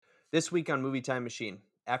This week on Movie Time Machine,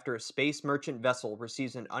 after a space merchant vessel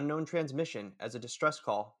receives an unknown transmission as a distress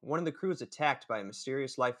call, one of the crew is attacked by a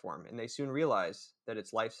mysterious life form, and they soon realize that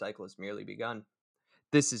its life cycle has merely begun.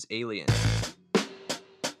 This is Alien.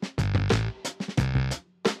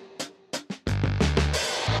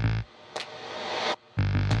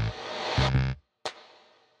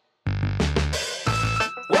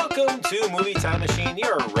 Welcome to Movie Time Machine,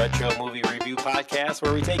 your retro movie review podcast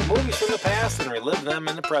where we take movies from the past and relive them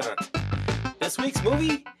in the present. This week's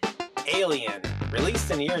movie, Alien,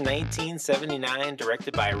 released in the year 1979,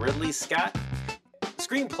 directed by Ridley Scott,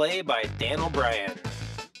 screenplay by Dan O'Brien.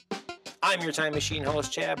 I'm your Time Machine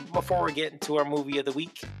host, Chad. Before we get into our movie of the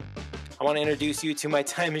week, I want to introduce you to my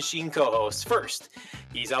Time Machine co-host. First,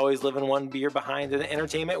 he's always living one beer behind in the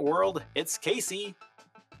entertainment world. It's Casey.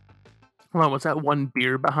 Hold on, was that 1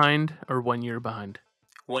 beer behind or 1 year behind?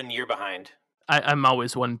 1 year behind. I'm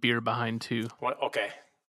always 1 beer behind too. What? Okay.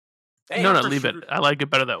 Hey, No, leave it. I like it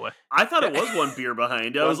better that way. I thought it was 1 beer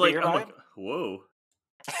behind. I was like, whoa.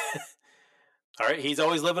 All right, he's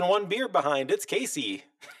always living 1 beer behind. It's Casey.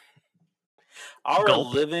 Our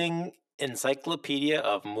Gulp. living encyclopedia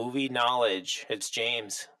of movie knowledge. It's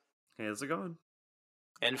James. Hey, how's it going?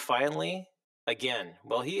 And finally, again,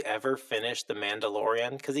 will he ever finish The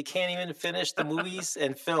Mandalorian? Because he can't even finish the movies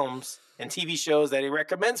and films and TV shows that he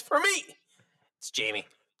recommends for me. It's Jamie.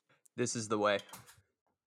 This is the way.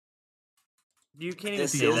 You can't even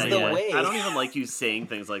This say is that the yet. way. I don't even like you saying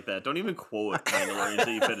things like that. Don't even quote Mandalorian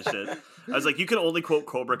until you finish it. I was like, you can only quote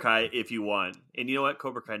Cobra Kai if you want. And you know what?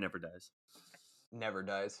 Cobra Kai never dies. Never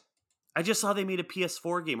dies. I just saw they made a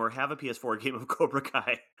PS4 game or have a PS4 game of Cobra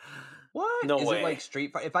Kai. What? No Is way. it like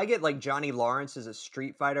Street Fighter? If I get like Johnny Lawrence as a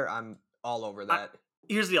Street Fighter, I'm all over that.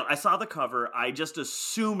 Here's the deal. I saw the cover. I just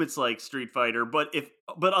assume it's like Street Fighter, but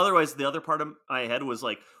otherwise the other part of my head was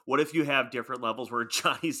like, what if you have different levels where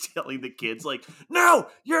Johnny's telling the kids like, no,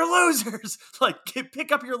 you're losers, like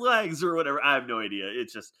pick up your legs or whatever. I have no idea.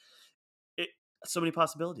 It's just so many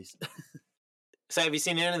possibilities. So have you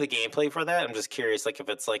seen any of the gameplay for that? I'm just curious, like if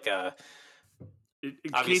it's like a...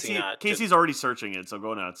 Obviously not. Casey's already searching it, so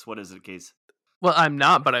go nuts. What is it, Case? Well, I'm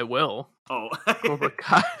not, but I will. Oh, Cobra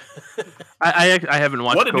Kai. I haven't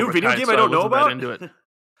watched what a Cobra new video Kai, game so I don't know wasn't that about.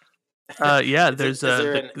 into it. Yeah, Is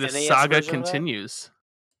there an the NES saga version of that? continues.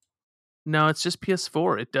 No, it's just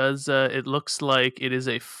PS4. It does. It looks like it is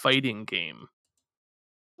a fighting game.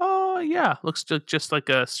 Oh yeah, looks just like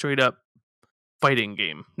a straight up fighting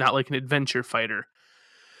game, not like an adventure fighter,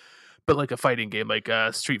 but like a fighting game, like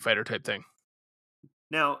a Street Fighter type thing.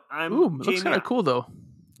 Now I'm Ooh, it looks kind of cool though.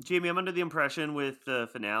 Jamie, I'm under the impression with the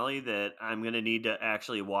finale that I'm gonna need to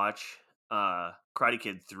actually watch Karate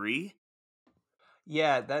Kid 3.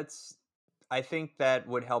 Yeah, I think that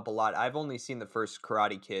would help a lot. I've only seen the first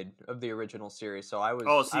Karate Kid of the original series, so I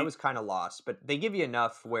was kind of lost. But they give you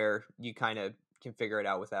enough where you kind of can figure it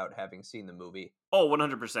out without having seen the movie. Oh,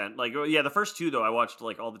 100%. Like, yeah, the first 2 though I watched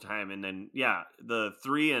like all the time, and then yeah, the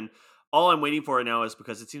 3, and all I'm waiting for now is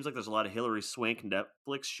because it seems like there's a lot of Hilary Swank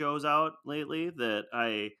Netflix shows out lately that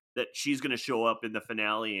she's gonna show up in the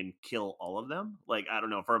finale and kill all of them. Like, I don't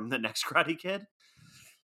know, from the next Karate Kid.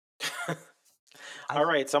 All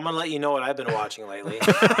right, so I'm going to let you know what I've been watching lately.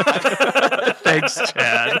 Thanks,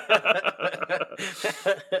 Chad.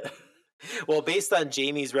 Well, based on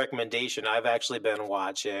Jamie's recommendation, I've actually been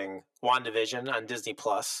watching WandaVision on Disney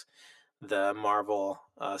Plus, the Marvel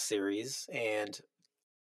series. And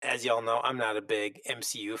as y'all know, I'm not a big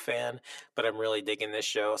MCU fan, but I'm really digging this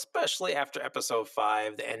show, especially after episode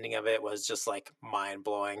 5. The ending of it was just like mind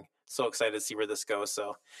blowing. So excited to see where this goes.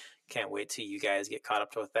 So can't wait till you guys get caught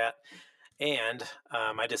up with that. And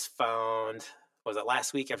I just found, was it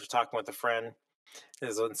last week after talking with a friend, I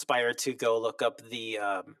was inspired to go look up the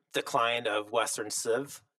Decline of Western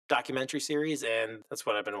Civ documentary series, and that's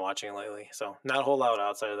what I've been watching lately. So not a whole lot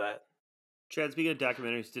outside of that. Chad, speaking of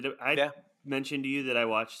documentaries, did I mention to you that I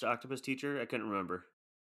watched Octopus Teacher? I couldn't remember.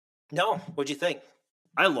 No, what'd you think?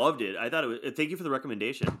 I loved it. I thought it was. Thank you for the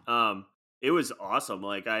recommendation. It was awesome.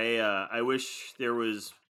 Like I wish there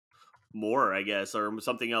was more, I guess, or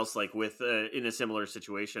something else like with in a similar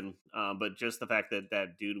situation. But just the fact that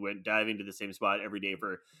that dude went diving to the same spot every day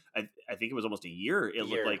for I think it was almost a year. It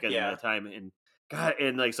looked like at the time, and God,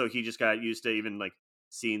 and like so he just got used to even like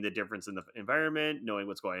seeing the difference in the environment, knowing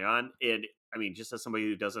what's going on, and I mean, just as somebody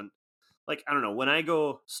who doesn't like, I don't know, when I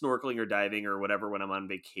go snorkeling or diving or whatever when I'm on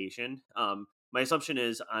vacation, my assumption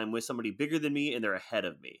is I'm with somebody bigger than me and they're ahead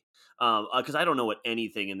of me. Because I don't know what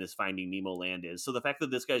anything in this Finding Nemo land is. So the fact that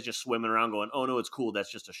this guy's just swimming around going, oh no, it's cool,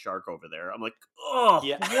 that's just a shark over there. I'm like, oh,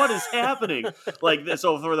 what is happening? Like,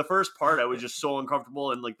 so for the first part, I was just so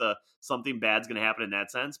uncomfortable and like something bad's going to happen in that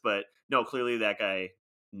sense. But no, clearly that guy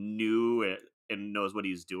knew it and knows what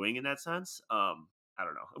he's doing in that sense. I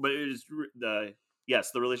don't know, but it is the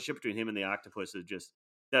relationship between him and the octopus is just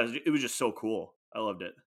it was just so cool. I loved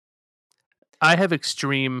it. I have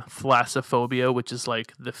extreme thalassophobia, which is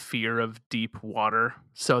like the fear of deep water.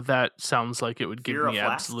 So that sounds like it would give me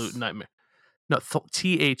absolute nightmare. No,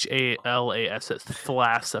 THALAS,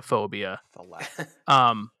 thalassophobia.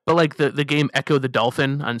 But like the game Echo the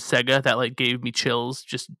Dolphin on Sega, that like gave me chills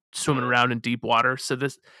just swimming around in deep water. So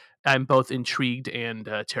I'm both intrigued and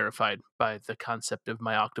terrified by the concept of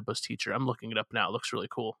my octopus teacher. I'm looking it up now. It looks really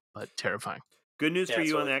cool, but terrifying. Good news for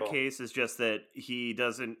you in that case is just that he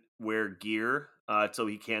doesn't wear gear, so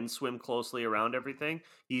he can swim closely around everything.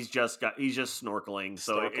 He's just snorkeling,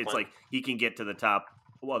 so it's like he can get to the top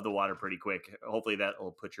of the water pretty quick. Hopefully that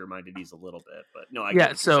will put your mind at ease a little bit. But no, I get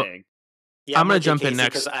what you're saying. Yeah, I'm gonna jump in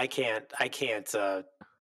next because I can't.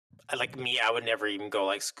 Like me, I would never even go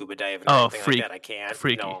like scuba diving or anything like that. I can't.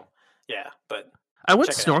 Freaky. No. Yeah, but I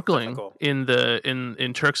went snorkeling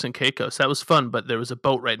in Turks and Caicos. That was fun, but there was a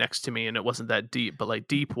boat right next to me, and it wasn't that deep. But like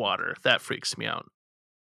deep water, that freaks me out.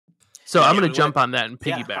 So I'm going to jump on that and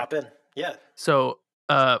piggyback. Yeah, hop in. Yeah. So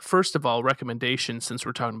first of all, recommendation, since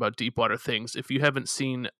we're talking about deep water things, if you haven't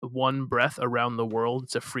seen One Breath Around the World,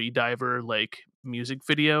 it's a free diver like music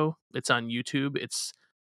video. It's on YouTube. It's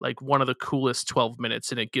like one of the coolest 12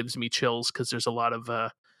 minutes, and it gives me chills because there's a lot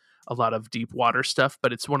of deep water stuff,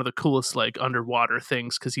 but it's one of the coolest like underwater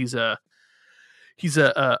things because he's a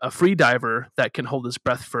free diver that can hold his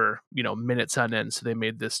breath for minutes on end. So they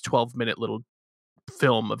made this 12-minute little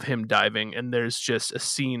film of him diving, and there's just a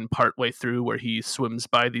scene partway through where he swims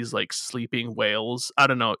by these like sleeping whales. I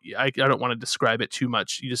don't know, I don't want to describe it too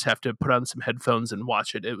much. You just have to put on some headphones and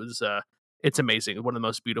watch it. It's amazing. One of the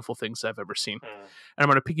most beautiful things I've ever seen. And I'm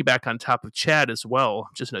going to piggyback on top of Chad as well.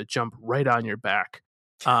 I'm just going to jump right on your back.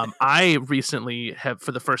 I recently have,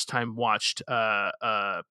 for the first time, watched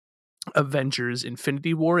Avengers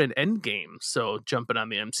Infinity War and Endgame. So jumping on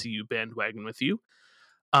the MCU bandwagon with you.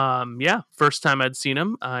 First time I'd seen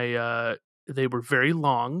them. They were very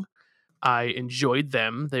long. I enjoyed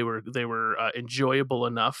them. They were enjoyable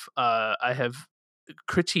enough. I have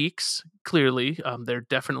critiques, clearly. They're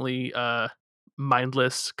definitely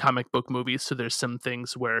mindless comic book movies. So there's some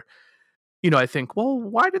things where I think, well,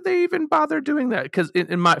 why did they even bother doing that? Because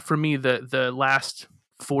for me, the last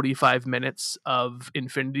 45 minutes of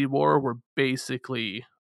Infinity War were basically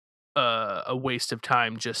a waste of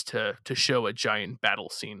time just to show a giant battle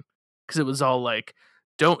scene. Because it was all like,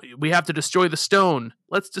 we have to destroy the stone.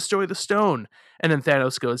 Let's destroy the stone. And then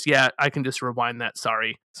Thanos goes, yeah, I can just rewind that.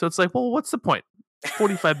 Sorry. So it's like, well, what's the point?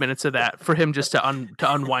 45 minutes of that for him just to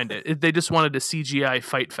unwind it. They just wanted a CGI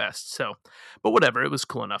fight fest. So, but whatever, it was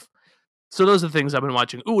cool enough. So those are the things I've been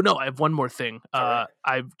watching. Oh no, I have one more thing.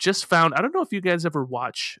 I've just found, I don't know if you guys ever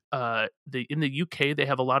watch in the UK, they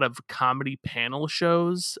have a lot of comedy panel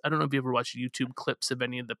shows. I don't know if you ever watched YouTube clips of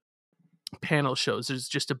any of the panel shows. There's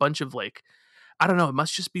just a bunch of like, I don't know, it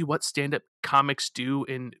must just be what stand-up comics do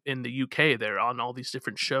in the UK. They're on all these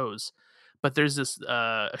different shows. But there's this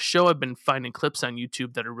a show I've been finding clips on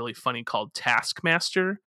YouTube that are really funny called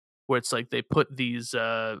Taskmaster, where it's like they put these,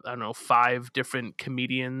 5 different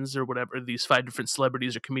comedians or whatever, these 5 different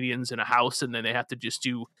celebrities or comedians in a house, and then they have to just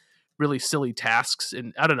do really silly tasks.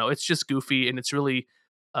 And I don't know, it's just goofy, and it's really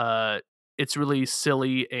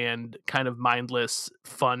silly and kind of mindless,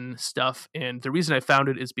 fun stuff. And the reason I found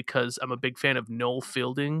it is because I'm a big fan of Noel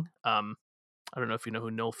Fielding. I don't know if you know who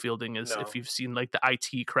Noel Fielding is, if you've seen like the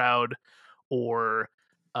IT Crowd, or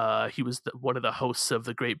he was one of the hosts of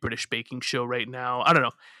the Great British Baking Show right now. I don't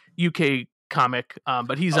know, UK comic,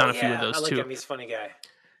 but he's on a few of those too. Him. He's a funny guy.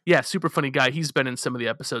 Yeah, super funny guy. He's been in some of the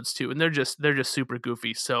episodes too, and they're just super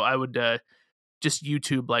goofy. So I would just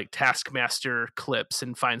YouTube like Taskmaster clips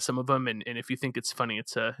and find some of them, and if you think it's funny,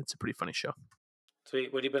 it's a pretty funny show.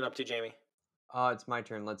 Sweet. What have you been up to, Jamie? It's my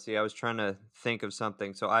turn. Let's see. I was trying to think of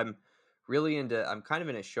something. So I'm kind of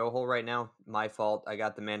in a show hole right now. My fault. I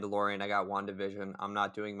got The Mandalorian. I got WandaVision. I'm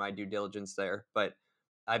not doing my due diligence there, but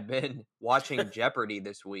I've been watching Jeopardy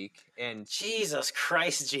this week. And Jesus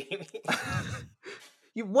Christ, Jamie.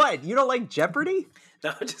 You don't like Jeopardy?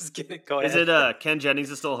 No, just kidding. Go ahead. Is it Ken Jennings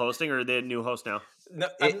is still hosting, or are they a new host now? No,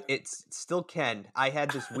 it's still Ken. I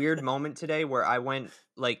had this weird moment today where I went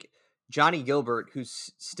like Johnny Gilbert,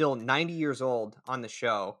 who's still 90 years old on the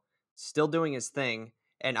show, still doing his thing.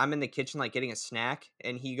 and I'm in the kitchen like getting a snack,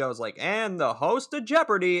 and he goes like, "And the host of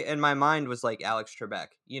Jeopardy!" And my mind was like Alex Trebek,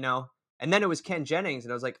 And then it was Ken Jennings,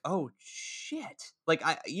 and I was like, "Oh shit!" Like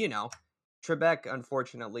Trebek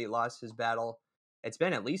unfortunately lost his battle. It's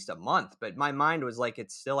been at least a month, but my mind was like,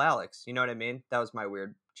 it's still Alex. You know what I mean? That was my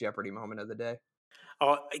weird Jeopardy moment of the day.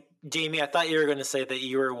 Oh, Jamie, I thought you were going to say that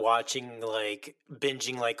you were watching, like,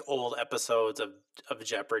 binging, like, old episodes of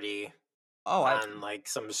Jeopardy on, like,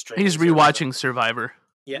 some streaming. He's rewatching Survivor.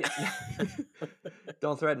 Yeah.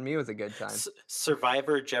 Don't threaten me with a good time.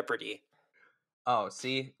 Survivor Jeopardy. Oh,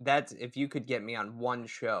 see? That's, if you could get me on one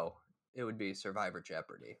show, it would be Survivor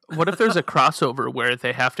Jeopardy. What if there's a crossover where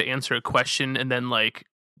they have to answer a question and then, like,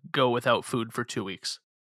 go without food for 2 weeks?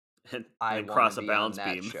 And cross a balance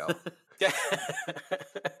beam. Show.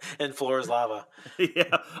 And Floor is Lava.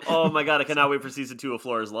 Yeah. Oh my god, I cannot wait for season 2 of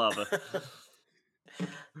Floor is Lava.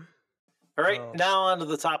 All right, now on to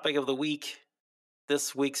the topic of the week.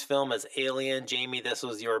 This week's film is Alien. Jamie, this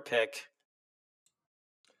was your pick.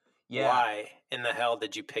 Yeah. Why in the hell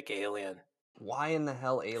did you pick Alien? Why in the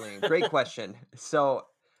hell Alien? Great question. So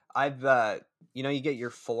I've, you get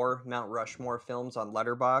your 4 Mount Rushmore films on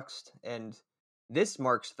Letterboxd, and this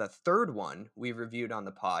marks the 3rd one we've reviewed on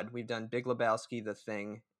the pod. We've done Big Lebowski, The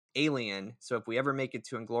Thing, Alien. So if we ever make it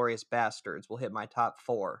to Inglourious Bastards, we'll hit my top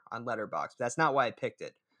 4 on Letterboxd. That's not why I picked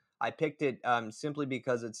it. I picked it simply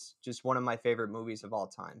because it's just one of my favorite movies of all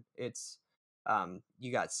time. It's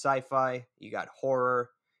you got sci-fi, you got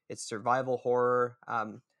horror, it's survival horror.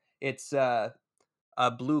 It's a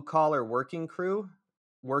blue-collar working crew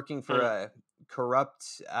working for a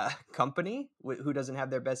corrupt company who doesn't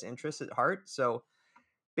have their best interests at heart. So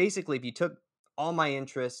basically, if you took all my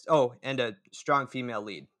interests, and a strong female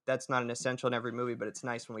lead. That's not an essential in every movie, but it's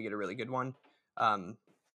nice when we get a really good one.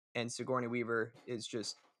 And Sigourney Weaver is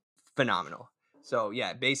just phenomenal. So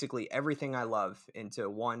yeah, basically everything I love into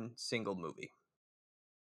one single movie.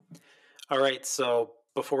 All right, so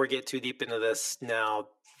before we get too deep into this, now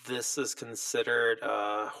this is considered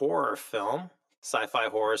a horror film, sci-fi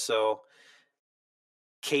horror. So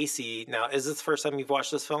Casey, now is this the first time you've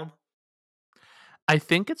watched this film? I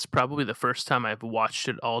think it's probably the first time I've watched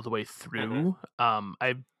it all the way through.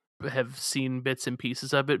 I have seen bits and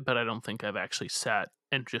pieces of it, but I don't think I've actually sat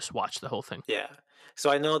and just watched the whole thing. Yeah. So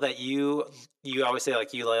I know that you always say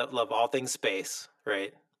like you love all things space,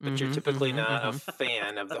 right? But you're typically not a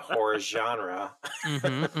fan of the horror genre.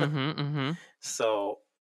 So,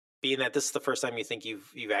 being that this is the first time you think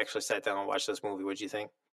you've actually sat down and watched this movie, what do you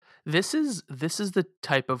think? This is the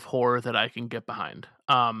type of horror that I can get behind.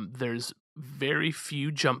 There's very few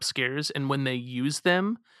jump scares, and when they use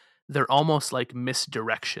them, they're almost like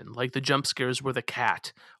misdirection. Like the jump scares were the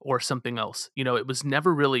cat or something else. It was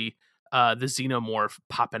never really the xenomorph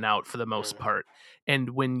popping out for the most part.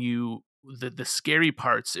 And when the scary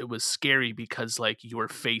parts, it was scary because like you were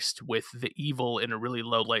faced with the evil in a really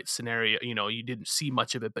low light scenario. You didn't see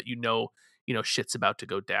much of it, but shit's about to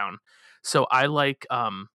go down. So I like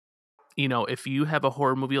if you have a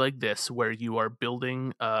horror movie like this where you are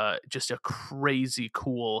building just a crazy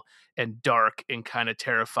cool and dark and kind of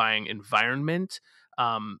terrifying environment,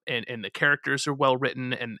 and the characters are well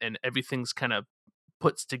written and everything's kind of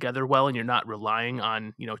puts together well, and you're not relying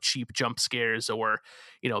on cheap jump scares or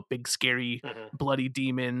big scary bloody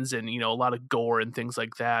demons and a lot of gore and things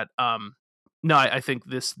like that. No, I think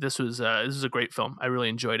this was a great film. I really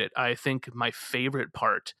enjoyed it. I think my favorite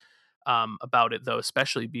part about it, though,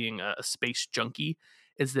 especially being a space junkie,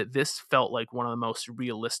 is that this felt like one of the most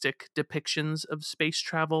realistic depictions of space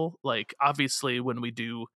travel. Like, obviously, when we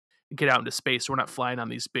do get out into space, we're not flying on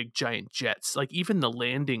these big giant jets. Like, even the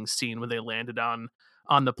landing scene when they landed on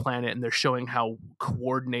the planet, and they're showing how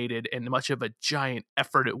coordinated and much of a giant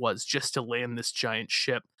effort it was just to land this giant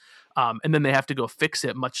ship. And then they have to go fix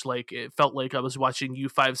it, much like it felt like I was watching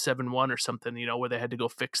U-571 or something, where they had to go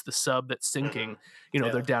fix the sub that's sinking.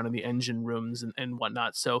 They're down in the engine rooms and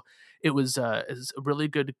whatnot. So it was a really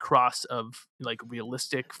good cross of like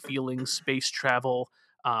realistic feeling space travel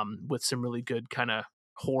with some really good kind of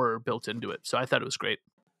horror built into it. So I thought it was great.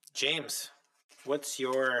 James, what's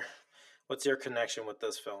your connection with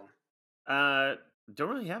this film? Don't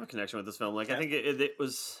really have a connection with this film. Like, I think it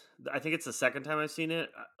was. I think it's the second time I've seen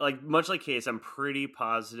it. Like, much like Case, I'm pretty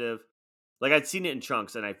positive. Like, I'd seen it in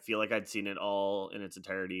chunks, and I feel like I'd seen it all in its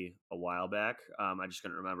entirety a while back. I just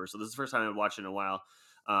couldn't remember. So this is the first time I've watched it in a while.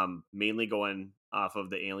 Mainly going off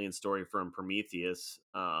of the alien story from Prometheus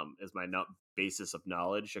as my basis of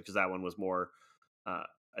knowledge, because that one was more. I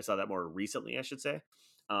saw that more recently, I should say.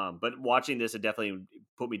 But watching this, it definitely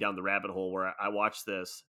put me down the rabbit hole where I watched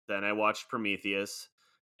this, then I watched Prometheus,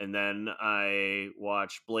 and then I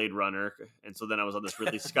watched Blade Runner, and so then I was on this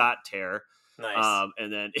Ridley Scott tear. Nice.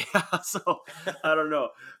 And then so I don't know,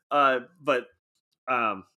 but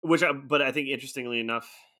I think interestingly enough,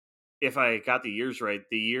 if I got the years right,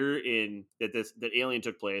 the year in that Alien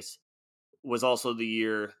took place was also the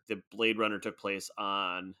year that Blade Runner took place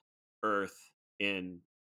on Earth. In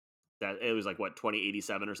that, it was like what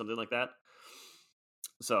 2087 or something like that.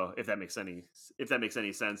 So if that makes any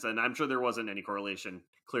sense, and I'm sure there wasn't any correlation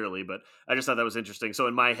clearly, but I just thought that was interesting. So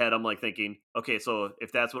in my head, I'm like thinking, okay, so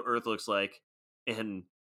if that's what Earth looks like, and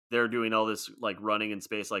they're doing all this like running in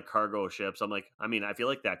space like cargo ships, I'm like, I mean, I feel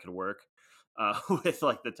like that could work with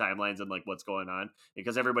like the timelines and like what's going on,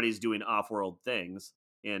 because everybody's doing off-world things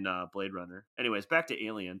in Blade Runner. Anyways, back to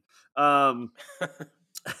Alien.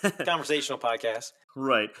 Conversational podcast.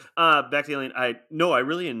 Right. Back to Alien. I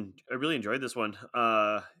really enjoyed this one.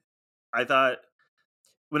 I thought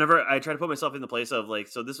whenever I try to put myself in the place of like,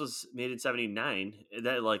 so this was made in '79.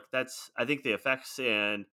 That like I think the effects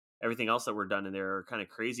and everything else that were done in there are kind of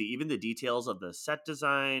crazy. Even the details of the set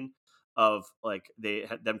design of like they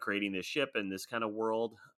had them creating this ship and this kind of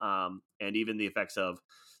world, and even the effects of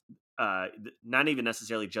not even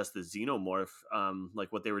necessarily just the xenomorph,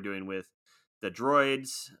 like what they were doing with the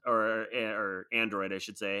droids or android, I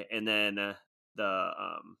should say, and then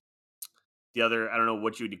the other, I don't know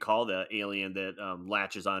what you would call the alien that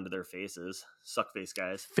latches onto their faces, suck face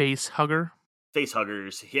guys, face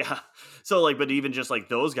huggers, yeah. So like, but even just like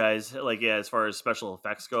those guys, like yeah, as far as special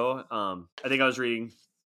effects go, I think I was reading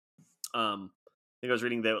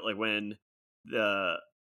that like when the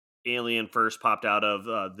alien first popped out of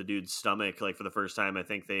the dude's stomach, like for the first time, I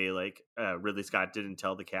think they like Ridley Scott didn't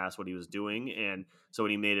tell the cast what he was doing, and so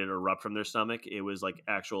when he made it erupt from their stomach, it was like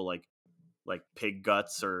actual like pig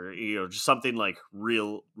guts or just something like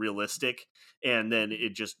realistic, and then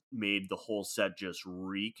it just made the whole set just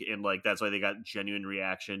reek, and like that's why they got genuine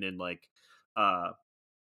reaction, and like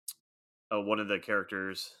one of the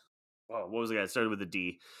characters, what was the guy that started with a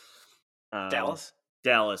D, Dallas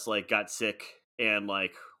like got sick and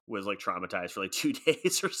like was like traumatized for like 2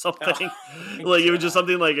 days or something. Like it was just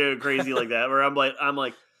something like crazy like that, where I'm like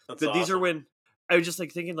these awesome. Are when I was just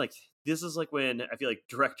like thinking like this is like when I feel like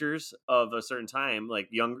directors of a certain time, like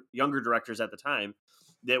younger directors at the time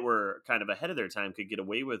that were kind of ahead of their time, could get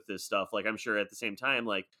away with this stuff. Like I'm sure at the same time,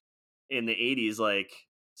 like in the 80s, like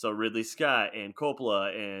so Ridley Scott and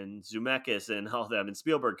Coppola and Zemeckis and all them and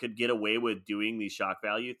Spielberg could get away with doing these shock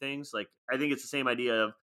value things. Like I think it's the same idea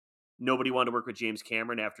of nobody wanted to work with James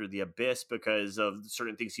Cameron after The Abyss because of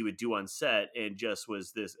certain things he would do on set, and just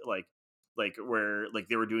was this like where like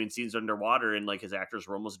they were doing scenes underwater and like his actors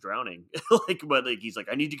were almost drowning. Like, but like he's like,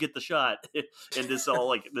 I need to get the shot, and this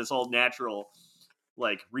all natural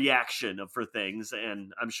like reaction for things.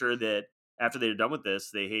 And I'm sure that after they're done with this,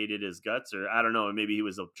 they hated his guts, or I don't know, maybe he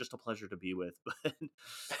was just a pleasure to be with. But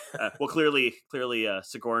well, clearly,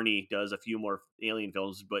 Sigourney does a few more Alien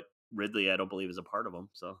films, but Ridley, I don't believe, is a part of them.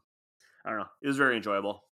 So I don't know. It was very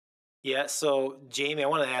enjoyable. Yeah. So Jamie, I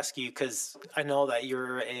want to ask you, because I know that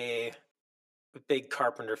you're a big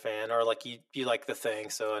Carpenter fan, or like you like The Thing.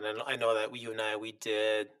 So, and I know that you and we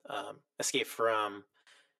did Escape from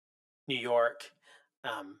New York.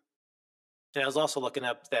 And I was also looking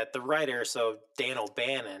up that the writer, so Dan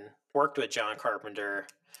O'Bannon, worked with John Carpenter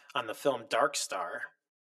on the film Dark Star,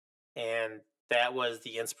 and that was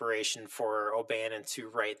the inspiration for O'Bannon to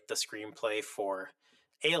write the screenplay for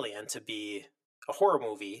Alien to be a horror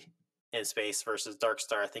movie in space, versus Dark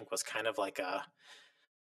Star, I think, was kind of like a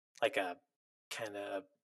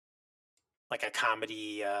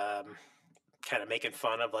comedy, kind of making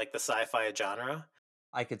fun of like the sci-fi genre.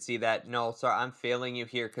 I could see that. No, sorry, I'm failing you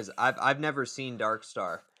here because I've never seen Dark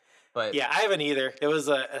Star, but yeah, I haven't either. It was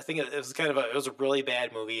I think it was it was a really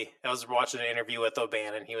bad movie. I was watching an interview with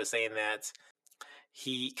O'Bannon. He was saying that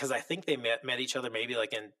because I think they met each other maybe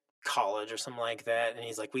like in college or something like that, and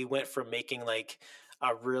he's like, we went from making like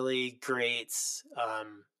a really great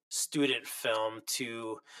student film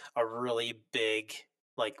to a really big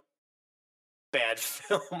like bad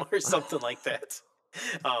film or something like that.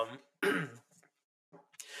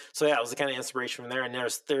 So yeah, it was the kind of inspiration from there. And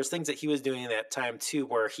there's things that he was doing at that time too,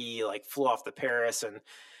 where he like flew off to Paris, and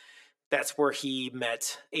that's where he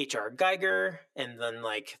met H.R. Geiger, and then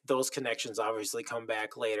like those connections obviously come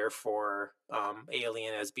back later for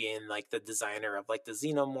Alien as being like the designer of like the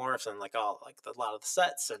xenomorphs and like all like a lot of the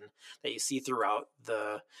sets and that you see throughout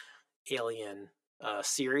the Alien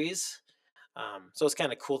series. So it's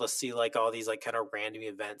kind of cool to see like all these like kind of random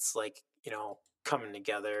events like coming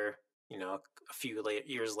together a few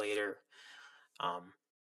years later.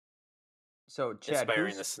 So Chad,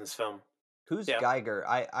 inspiring this film. Who's Geiger?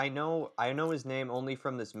 I know his name only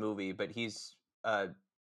from this movie, but he's a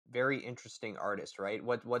very interesting artist, right?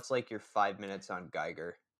 What's like your 5 minutes on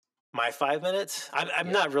Geiger? My 5 minutes?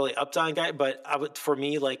 I'm not really up on Geiger, but for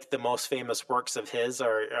me, like the most famous works of his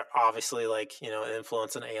are obviously like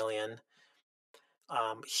Influence and Alien.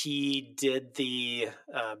 He did the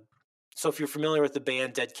so if you're familiar with the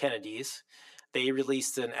band Dead Kennedys, they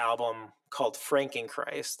released an album called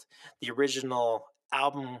Frankenchrist. The original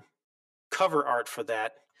album cover art for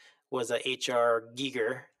that was a H.R.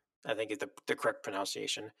 Giger, I think is the correct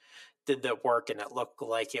pronunciation, did the work, and it looked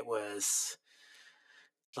like it was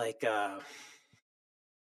like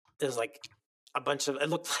there's like a bunch of it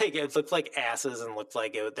looked like asses and looked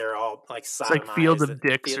like they're all like sodomized. It's like Field of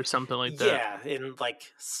Dicks or something like that. Yeah, and like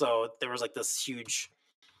so there was like this huge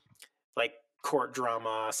like court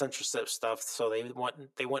drama, censorship stuff. So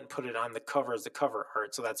they wouldn't put it on the cover as the cover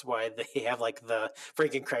art. So that's why they have like the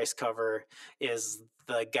Frankenchrist cover is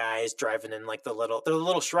the guys driving in like the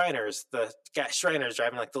little Shriners. The Shriners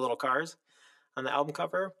driving like the little cars on the album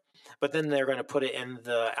cover. But then they're going to put it in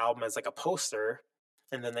the album as like a poster,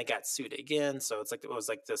 and then they got sued again. So it was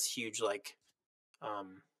like this huge like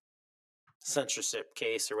censorship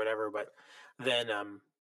case or whatever. But then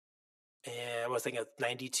and I was thinking of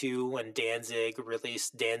 92 when Danzig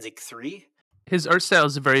released Danzig 3. His art style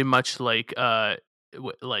is very much like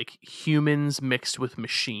humans mixed with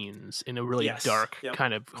machines in a really dark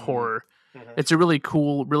kind of horror. Mm-hmm. It's a really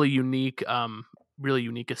cool, really unique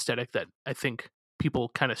aesthetic that I think people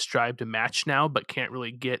kind of strive to match now, but can't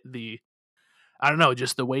really get I don't know,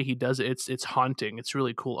 just the way he does it. It's haunting. It's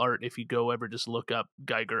really cool art. If you go ever just look up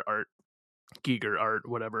Giger art,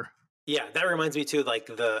 whatever. Yeah, that reminds me too. Like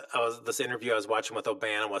this interview I was watching with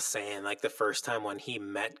O'Bannon was saying, like the first time when he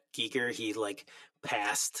met Giger, he like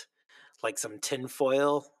passed like some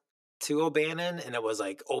tinfoil to O'Bannon, and it was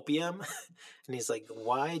like opium, and he's like,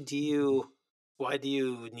 "Why do you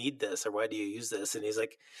need this, or why do you use this?" And he's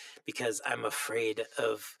like, "Because I'm afraid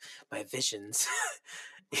of my visions."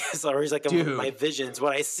 So he's like, "My visions,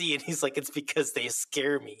 what I see," and he's like, "It's because they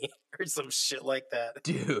scare me," or some shit like that,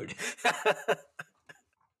 dude.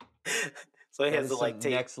 So he has to like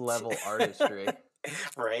take next level artistry,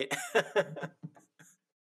 right?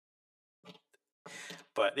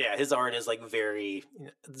 But yeah, his art is like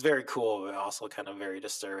it's very cool, but also kind of very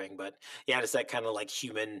disturbing. But yeah, it's that kind of like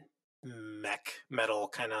human mech metal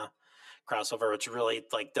kind of crossover, which really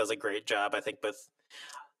like does a great job, I think, with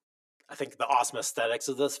the awesome aesthetics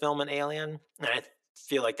of this film and Alien. And I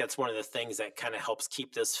feel like that's one of the things that kind of helps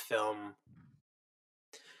keep this film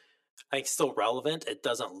like still relevant. It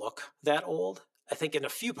doesn't look that old. I think in a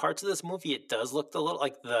few parts of this movie, it does look a little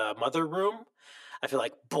like the mother room. I feel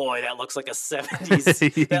like, boy, that looks like a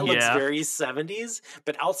 70s. That looks very 70s.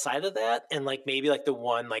 But outside of that, and like maybe like the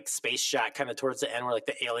one like space shot kind of towards the end where like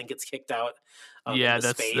the alien gets kicked out. Into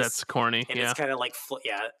space, that's corny. And it's kind of like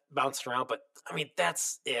bouncing around. But I mean,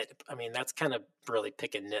 that's it. I mean, that's kind of really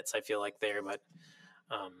picking nits. I feel like there, but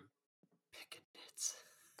picking nits.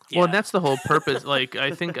 Well, and that's the whole purpose. Like,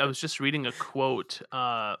 I think I was just reading a quote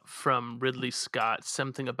from Ridley Scott,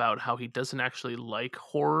 something about how he doesn't actually like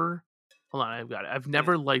horror. Hold on, I've got it. I've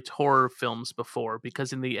never liked horror films before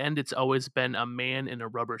because in the end, it's always been a man in a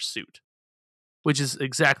rubber suit, which is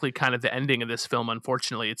exactly kind of the ending of this film.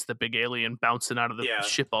 Unfortunately, it's the big alien bouncing out of the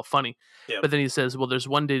ship all funny. Yep. But then he says, well, there's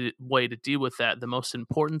one way to deal with that. The most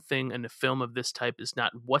important thing in a film of this type is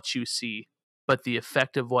not what you see, but the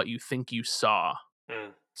effect of what you think you saw.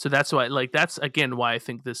 Mm. So that's why, like, that's again why I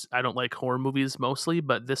think I don't like horror movies mostly,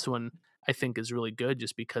 but this one I think is really good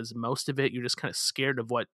just because most of it, you're just kind of scared of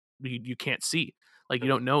what you can't see. Like, you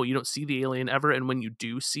don't know, you don't see the alien ever. And when you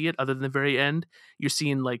do see it, other than the very end, you're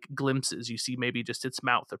seeing like glimpses. You see maybe just its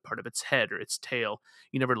mouth or part of its head or its tail.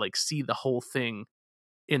 You never like see the whole thing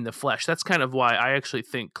in the flesh. That's kind of why I actually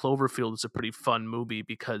think Cloverfield is a pretty fun movie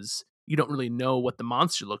because you don't really know what the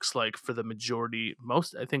monster looks like for the majority.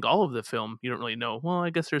 I think all of the film, you don't really know. Well,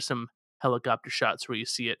 I guess there's some helicopter shots where you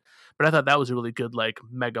see it. But I thought that was a really good like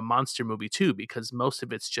mega monster movie too, because most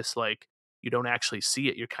of it's just like, you don't actually see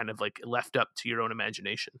it. You're kind of like left up to your own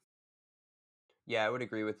imagination. Yeah, I would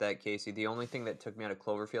agree with that, Casey. The only thing that took me out of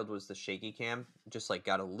Cloverfield was the shaky cam. Just like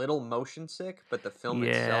got a little motion sick, but the film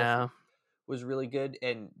itself was really good.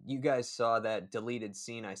 And you guys saw that deleted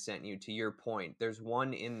scene I sent you. To your point, there's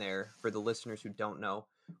one in there for the listeners who don't know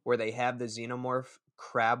where they have the xenomorph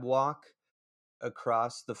crab walk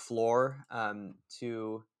across the floor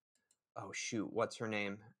to, oh shoot, what's her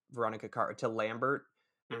name? Veronica Carr, to Lambert.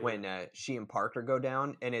 When she and Parker go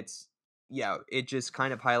down, and it just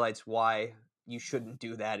kind of highlights why you shouldn't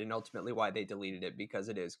do that, and ultimately why they deleted it, because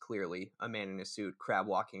it is clearly a man in a suit crab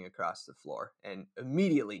walking across the floor and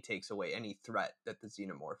immediately takes away any threat that the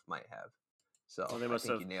xenomorph might have. So I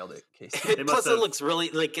think you nailed it, Casey. Plus, it looks really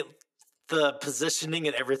like the positioning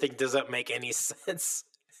and everything doesn't make any sense.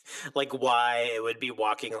 Like why it would be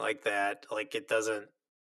walking like that. Like it doesn't,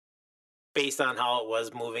 based on how it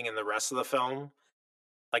was moving in the rest of the film.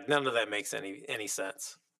 Like none of that makes any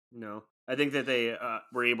sense. No, I think that they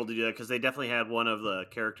were able to do that because they definitely had one of the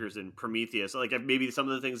characters in Prometheus. Like maybe some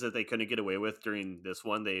of the things that they couldn't get away with during this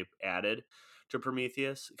one, they added to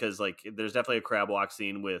Prometheus, because like there's definitely a crab walk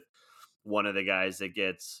scene with one of the guys that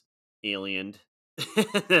gets aliened,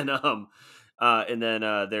 and then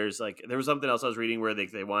there's like there was something else I was reading where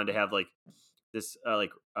they wanted to have like this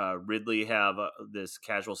Ridley have this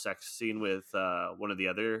casual sex scene with one of the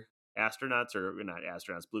other astronauts, or not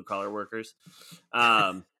astronauts, blue collar workers,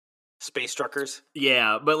 space truckers.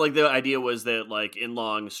 Yeah, but like the idea was that like in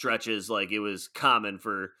long stretches, like it was common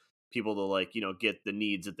for people to like get the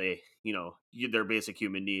needs that they their basic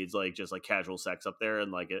human needs, like just like casual sex up there,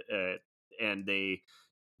 and like and they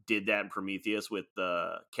did that in Prometheus with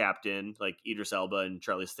the captain, like Idris Elba and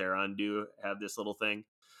Charlize Theron do have this little thing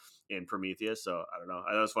in Prometheus. So I don't know.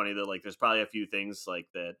 I thought it was funny that like there's probably a few things like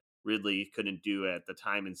that Ridley couldn't do at the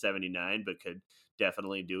time in '79, but could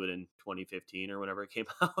definitely do it in 2015 or whenever it came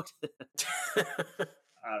out.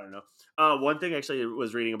 I don't know. One thing actually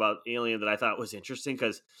was reading about Alien that I thought was interesting,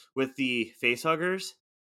 because with the face huggers,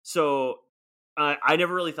 so I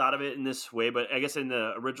never really thought of it in this way, but I guess in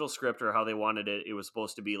the original script or how they wanted it, it was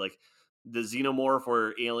supposed to be like the xenomorph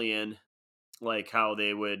or alien, like how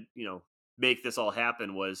they would, make this all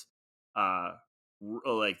happen was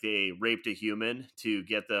like they raped a human to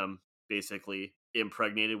get them basically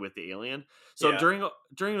impregnated with the alien. So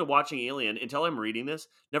during watching Alien, until I'm reading this,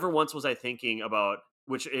 never once was I thinking about,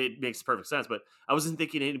 which it makes perfect sense, but I wasn't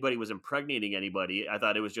thinking anybody was impregnating anybody. I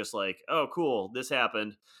thought it was just like, oh, cool, this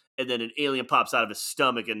happened, and then an alien pops out of his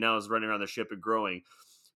stomach and now is running around the ship and growing.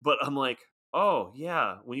 But I'm like, oh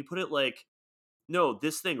yeah, when you put it like, no,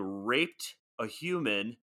 this thing raped a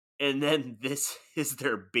human and then this is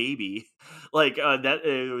their baby. Like that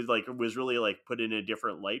it was really like put in a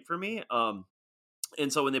different light for me.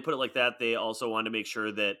 And so when they put it like that, they also wanted to make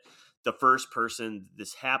sure that the first person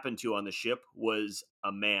this happened to on the ship was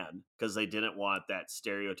a man, because they didn't want that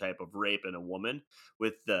stereotype of rape in a woman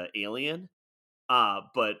with the alien.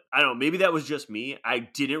 But I don't know, maybe that was just me. I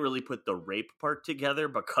didn't really put the rape part together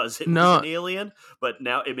because it was an alien, but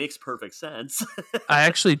now it makes perfect sense. I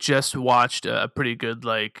actually just watched a pretty good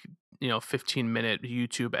 15-minute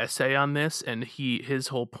YouTube essay on this, and his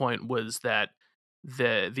whole point was that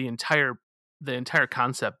the entire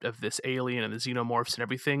concept of this alien and the xenomorphs and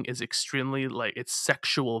everything is extremely like it's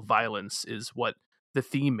sexual violence is what the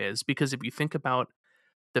theme is. Because if you think about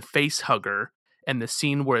the face hugger and the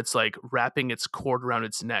scene where it's like wrapping its cord around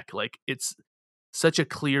its neck, like it's such a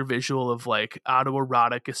clear visual of like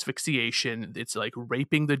autoerotic asphyxiation. It's like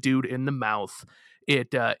raping the dude in the mouth.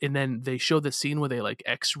 And then they show the scene where they like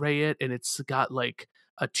x-ray it, and it's got like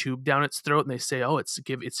a tube down its throat, and they say, oh, it's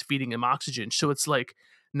feeding him oxygen. So it's like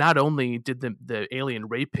not only did the alien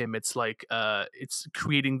rape him, it's like it's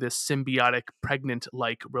creating this symbiotic pregnant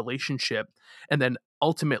like relationship, and then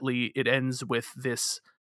ultimately it ends with this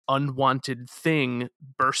unwanted thing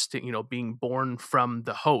bursting, being born from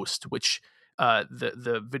the host, which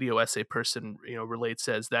the video essay person relates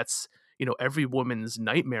as that's every woman's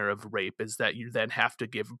nightmare of rape is that you then have to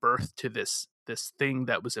give birth to this thing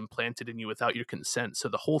that was implanted in you without your consent. So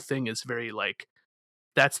the whole thing is very like,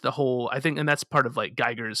 that's the whole, I think, and that's part of like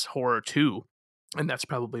Geiger's horror too, and that's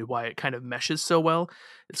probably why it kind of meshes so well.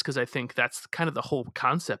 It's because I think that's kind of the whole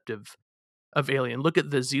concept of Alien. Look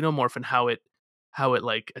at the xenomorph and how it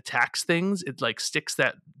like attacks things. It like sticks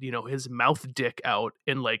that his mouth dick out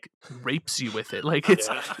and like rapes you with it. Like it's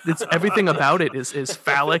everything about it is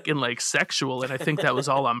phallic and like sexual, and I think that was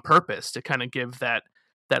all on purpose to kind of give that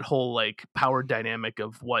whole like power dynamic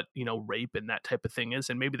of what rape and that type of thing is,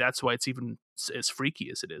 and maybe that's why it's even as freaky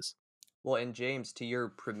as it is. Well, and James, to your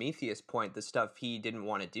Prometheus point, the stuff he didn't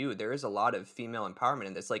want to do, there is a lot of female empowerment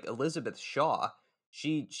in this. Like Elizabeth Shaw,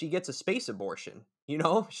 she gets a space abortion.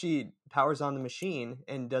 She powers on the machine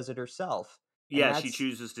and does it herself. Yeah, she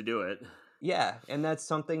chooses to do it. Yeah, and that's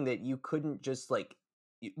something that you couldn't just like,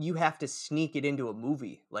 you have to sneak it into a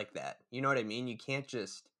movie like that. You know what I mean? You can't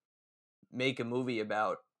just make a movie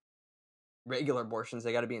about regular abortions.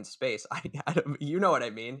 They got to be in space. I don't, you know what I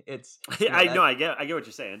mean? It's I get what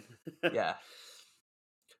you're saying. Yeah.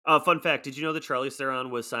 Fun fact: did you know that Charlize Theron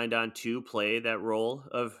was signed on to play that role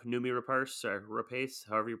of Noomi Rapace,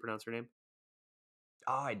 however you pronounce her name?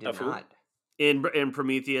 Oh, I did not. In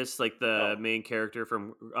Prometheus, like the main character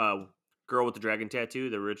from Girl with the Dragon Tattoo,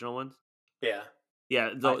 the original one. Yeah.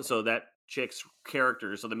 So that chick's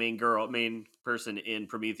character, so the main person in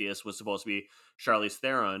Prometheus was supposed to be Charlize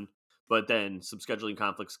Theron, but then some scheduling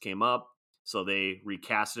conflicts came up, so they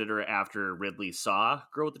recasted her after Ridley saw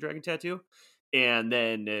Girl with the Dragon Tattoo, and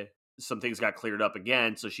then some things got cleared up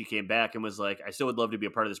again, so she came back and was like, I still would love to be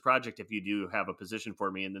a part of this project if you do have a position for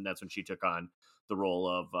me, and then that's when she took on the role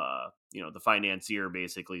of the financier,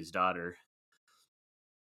 basically his daughter.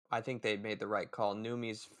 I think they made the right call.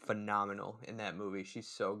 Numi's phenomenal in that movie. She's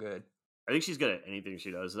so good. I think she's good at anything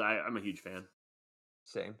she does. I'm a huge fan.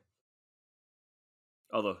 Same.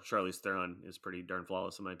 Although Charlize Theron is pretty darn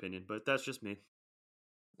flawless in my opinion, but that's just me.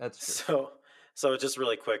 That's true. So just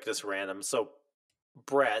really quick, just random. So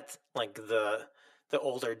Brett, like the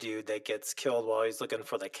older dude that gets killed while he's looking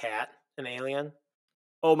for the cat in Alien.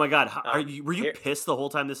 Oh my god, were you pissed the whole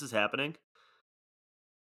time this is happening?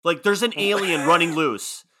 Like, there's an alien running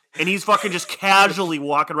loose, and he's fucking just casually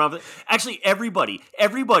walking around. Actually, everybody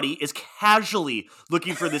is casually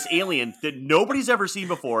looking for this alien that nobody's ever seen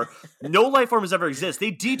before. No life form has ever existed.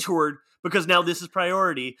 They detoured because now this is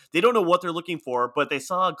priority. They don't know what they're looking for, but they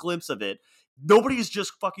saw a glimpse of it. Nobody's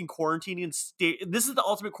just fucking quarantining and this is the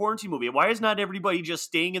ultimate quarantine movie. Why is not everybody just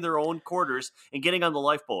staying in their own quarters and getting on the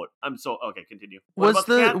lifeboat? Okay, continue. Was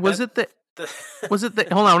it the hold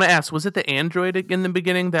on, I want to ask, was it the android in the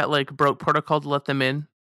beginning that like broke protocol to let them in?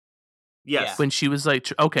 Yes. When she was like,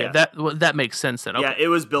 okay, yeah. that makes sense then. Okay. Yeah, it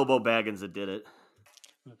was Bilbo Baggins that did it.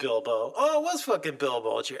 Bilbo. Oh, it was fucking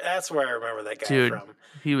Bilbo. That's where I remember that guy from.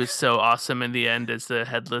 He was so awesome in the end as the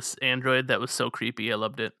headless android. That was so creepy. I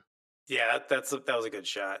loved it. Yeah, that was a good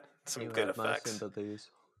shot. Some good effects.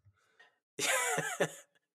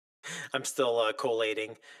 I'm still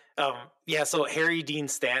collating. So Harry Dean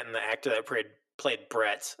Stanton, the actor that played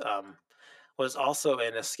Brett, was also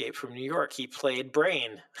in Escape from New York. He played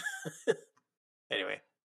Brain. Anyway.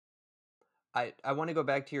 I want to go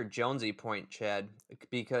back to your Jonesy point, Chad,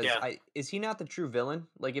 because is he not the true villain?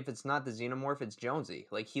 Like, if it's not the Xenomorph, it's Jonesy.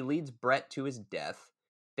 Like, he leads Brett to his death.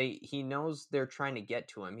 He knows they're trying to get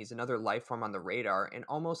to him. He's another life form on the radar, and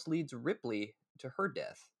almost leads Ripley to her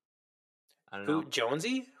death. I don't know.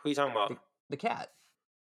 Jonesy? Who are you talking about? The cat.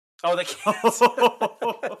 Oh, the cat.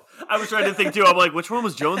 I was trying to think too. I'm like, which one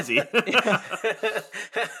was Jonesy? Yeah,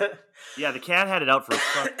 the cat had it out for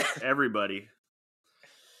everybody.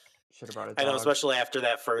 Should have brought a dog. I know, especially after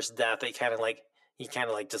that first death, he kind of like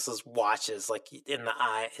just watches, like in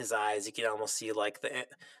his eyes, you can almost see like the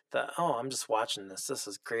I'm just watching this. This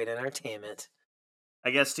is great entertainment.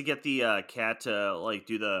 I guess to get the cat to like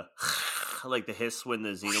do the like the hiss when the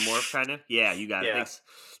Xenomorph kind of. Yeah, you got it. Thanks.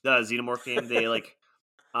 The Xenomorph game, they like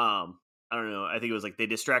I don't know. I think it was like they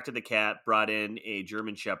distracted the cat, brought in a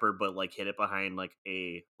German Shepherd, but like hid it behind like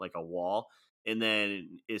a wall. And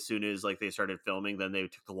then as soon as like they started filming, then they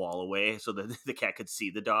took the wall away so that the cat could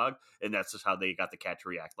see the dog, and that's just how they got the cat to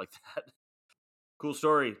react like that. Cool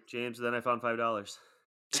story, James. Then I found $5.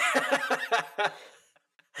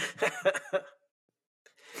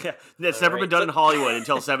 Yeah, that's never been done in Hollywood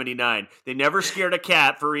until '79. They never scared a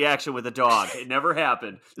cat for reaction with a dog. It never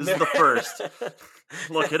happened. This is the first.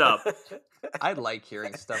 Look it up. I like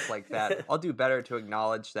hearing stuff like that. I'll do better to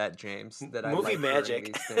acknowledge that, James. That I movie like magic.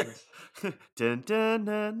 These things. Dun, dun,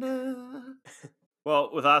 dun, dun. Well,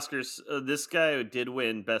 with Oscars, this guy did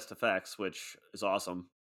win Best Effects, which is awesome.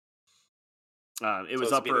 It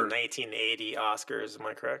was up for 1980 Oscars. Am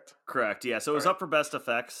I correct? Correct. Yeah. So it was up for Best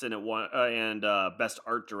Effects, and it won and Best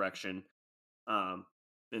Art Direction. And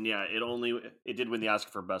yeah, it did win the Oscar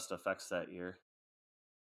for Best Effects that year.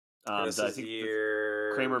 This is the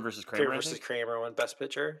year Kramer versus Kramer. Kramer versus Kramer won Best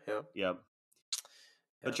Picture. Yep.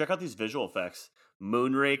 But check out these visual effects: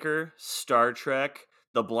 Moonraker, Star Trek,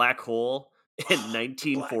 The Black Hole in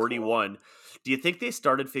 1941. Do you think they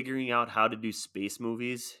started figuring out how to do space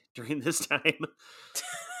movies during this time?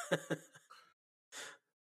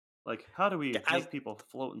 Like, how do we make people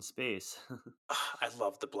float in space? I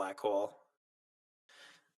love The Black Hole.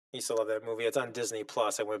 I used to love that movie. It's on Disney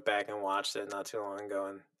Plus. I went back and watched it not too long ago,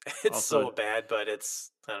 and it's also, so bad, but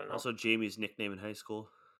it's, I don't know. Also, Jamie's nickname in high school.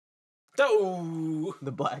 Oh,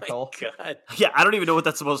 the Black Hole. God. Yeah, I don't even know what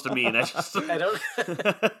that's supposed to mean. I don't.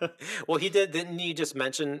 Well, didn't he just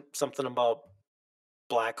mention something about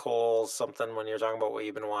black holes? Something when you're talking about what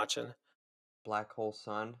you've been watching. Black Hole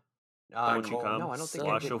Sun. Won't you come? No, I don't think.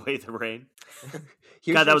 Wash away the rain.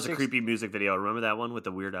 God, that was a creepy music video. Remember that one with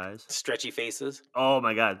the weird eyes, stretchy faces? Oh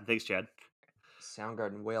my God! Thanks, Chad.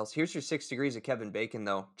 Soundgarden Wales. Here's your 6 degrees of Kevin Bacon,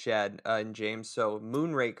 though, Chad and James. So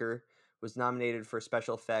Moonraker was nominated for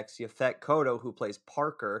special effects. Yaphet Kotto, who plays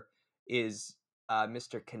Parker, is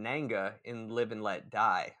Mr. Kananga in Live and Let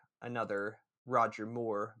Die, another Roger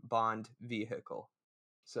Moore Bond vehicle.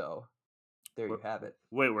 So there you have it.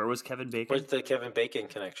 Wait, where was Kevin Bacon? Where's the Kevin Bacon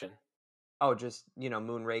connection? Oh, just,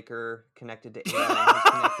 Moonraker connected to Alien,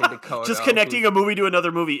 connected to Kodo. Just connecting a movie to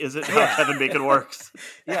another movie isn't how Kevin Bacon works.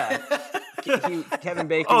 Yeah. Kevin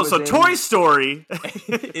Bacon Oh, so Toy Story.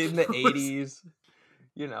 in the 80s.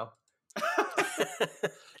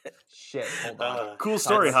 Shit, hold on. Cool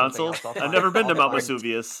story, Hansel. I've never been to Mount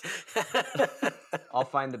Vesuvius. I'll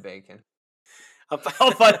find the bacon. I'll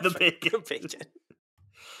find the bacon.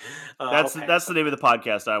 That's the name of the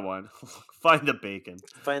podcast I want. Find the bacon.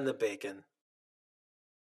 Find the bacon.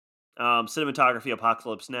 Cinematography,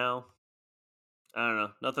 Apocalypse Now. I don't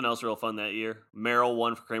know. Nothing else real fun that year. Meryl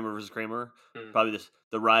won for Kramer vs. Kramer. Probably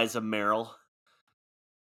the rise of Meryl.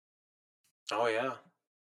 Oh, yeah.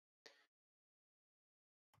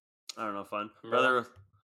 I don't know, fun. Brother,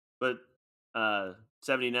 but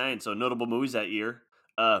 79, so notable movies that year.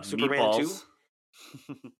 Superman Meatballs.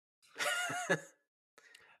 2?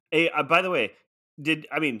 Hey, by the way,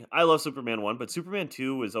 I love Superman 1, but Superman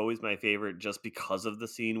 2 was always my favorite just because of the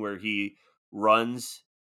scene where he runs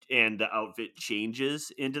and the outfit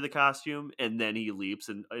changes into the costume and then he leaps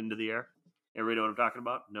into the air. Everybody know what I'm talking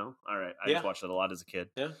about? No? All right. I just watched that a lot as a kid.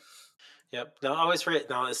 Yeah. Yep. No, I always forget.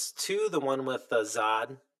 No, it's 2, the one with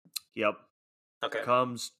Zod. Yep. Okay.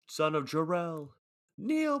 Comes son of Jor-El,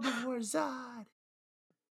 kneel before Zod.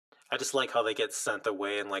 I just like how they get sent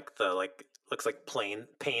away and looks like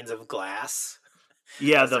panes of glass.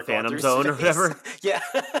 Yeah, the Phantom Zone or whatever. Yeah.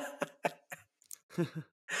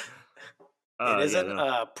 And isn't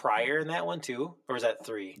Pryor in that one too, or is that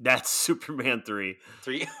 3? That's Superman 3.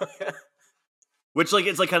 3. Which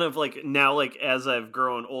it's kind of now as I've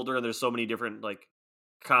grown older and there's so many different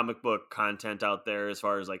comic book content out there as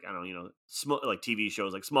far as I don't know, TV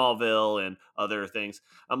shows like Smallville and other things.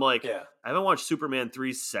 I'm I haven't watched Superman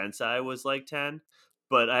 3 since I was 10,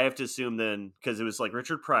 but I have to assume then because it was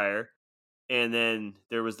Richard Pryor and then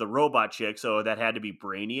there was the robot chick, so that had to be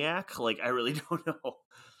Brainiac. I really don't know.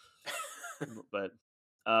 But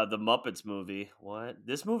the Muppets movie, what?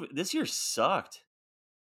 This year sucked.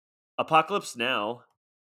 Apocalypse Now.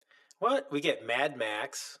 What? We get Mad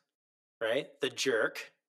Max, right? The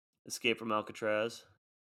Jerk. Escape from Alcatraz.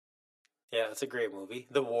 Yeah, that's a great movie.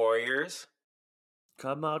 The Warriors.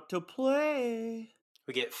 Come out to play.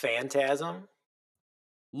 We get Phantasm.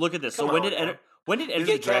 Look at this. So when did Enter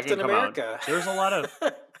the Dragon come America. out? There's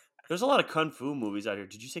a lot of kung fu movies out here.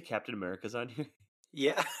 Did you say Captain America's on here?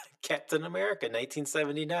 Yeah, Captain America,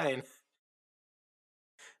 1979.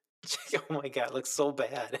 Oh my god, it looks so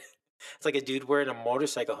bad. It's like a dude wearing a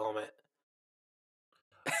motorcycle helmet.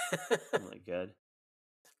 Oh my god.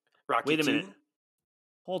 Rocky Wait a 2? minute.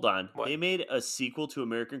 Hold on. What? They made a sequel to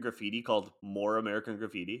American Graffiti called More American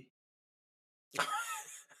Graffiti.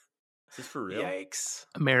 Is this for real? Yikes.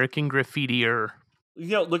 American Graffitier.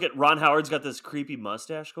 Look at Ron Howard's got this creepy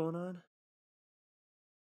mustache going on.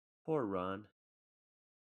 Poor Ron.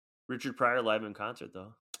 Richard Pryor live in concert,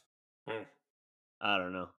 though. I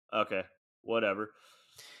don't know. Okay, whatever.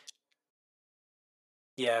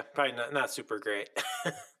 Yeah, probably not super great.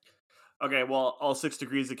 Okay, well, all 6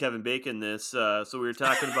 degrees of Kevin Bacon this. So we were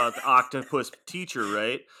talking about the octopus teacher,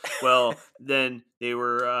 right? Well, then they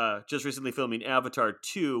were just recently filming Avatar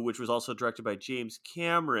 2, which was also directed by James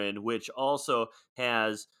Cameron, which also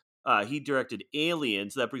has, he directed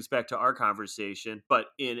Aliens. That brings back to our conversation. But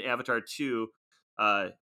in Avatar 2,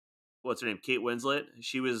 what's her name? Kate Winslet.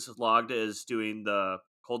 She was logged as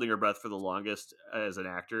holding her breath for the longest as an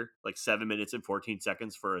actor, 7 minutes and 14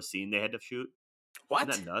 seconds for a scene they had to shoot. What?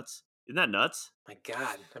 Isn't that nuts? My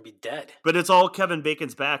god, I'd be dead. But it's all Kevin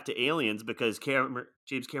Bacon's back to Aliens because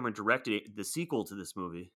James Cameron directed the sequel to this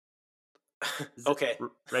movie. Okay.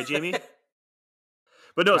 Right, Jamie?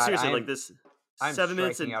 But no, God, seriously, this I'm 7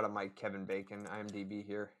 minutes and out of my Kevin Bacon IMDb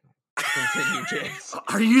here. Continue, James.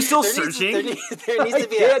 Are you still searching? There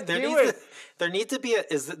needs to be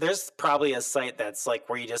there's probably a site that's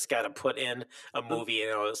where you just got to put in a movie,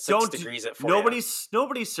 6 degrees at 4.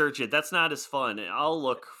 Nobody search it. That's not as fun. I'll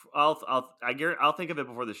look. I'll think of it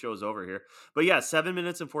before the show's over here. But yeah, 7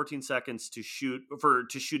 minutes and 14 seconds to shoot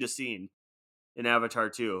a scene in Avatar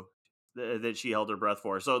 2 that she held her breath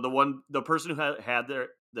for. So the person who had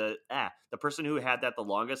the person who had that the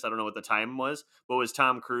longest, I don't know what the time was, but was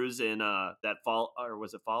Tom Cruise in that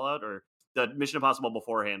was it Fallout or the Mission Impossible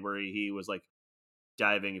beforehand where he was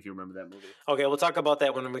diving, if you remember that movie. Okay, we'll talk about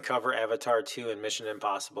that when we cover Avatar 2 and Mission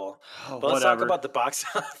Impossible. But let's talk about the box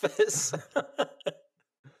office.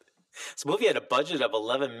 This movie had a budget of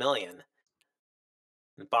 $11 million.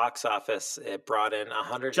 The box office, it brought in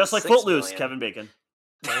 106 just like Footloose, million. Kevin Bacon.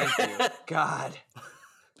 Thank you. God.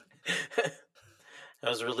 It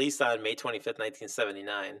was released on May 25th,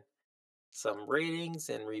 1979. Some ratings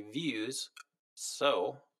and reviews.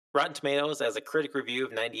 So, Rotten Tomatoes has a critic review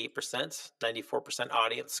of 98%, 94%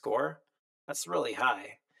 audience score. That's really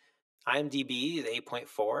high. IMDb is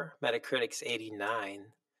 8.4, Metacritic's 89.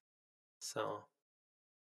 So,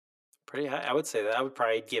 pretty high. I would say that. I would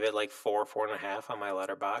probably give it like 4.5 on my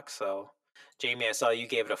Letterboxd. So, Jamie, I saw you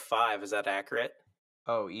gave it a 5. Is that accurate?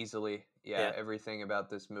 Oh, easily. Yeah, everything about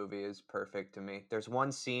this movie is perfect to me. There's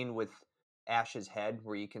one scene with Ash's head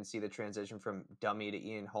where you can see the transition from dummy to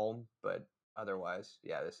Ian Holm, but otherwise,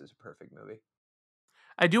 yeah, this is a perfect movie.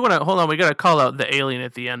 I do want to hold on. We got to call out the alien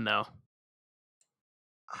at the end, though.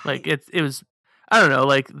 Like it was, I don't know.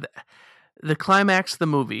 Like the climax of the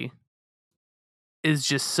movie is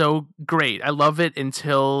just so great. I love it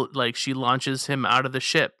until like she launches him out of the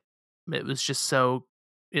ship. It was just so.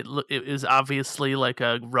 It is obviously like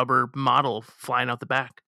a rubber model flying out the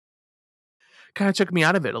back. Kind of took me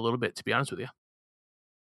out of it a little bit, to be honest with you.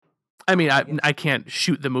 I mean, I can't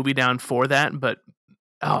shoot the movie down for that, but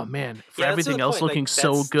oh man, for everything else looking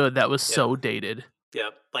so good, that was so dated.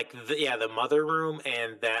 Yep, like the mother room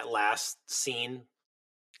and that last scene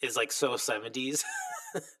is like so 70s.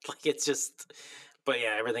 Like it's just, but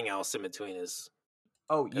yeah, everything else in between is.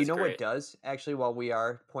 Oh, you know what does actually? While we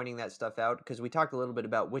are pointing that stuff out, because we talked a little bit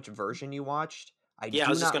about which version you watched. I do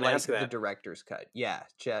not like the director's cut. Yeah,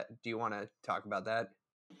 Chet, do you want to talk about that?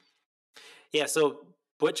 Yeah. So,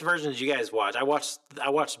 which version did you guys watch? I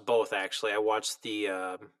watched both actually. I watched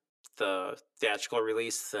the theatrical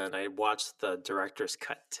release, and I watched the director's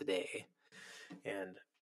cut today, and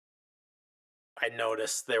I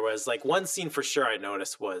noticed there was like one scene for sure I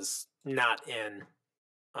noticed was not in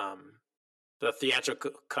the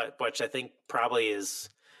theatrical cut, which I think probably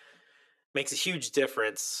makes a huge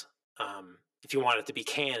difference if you want it to be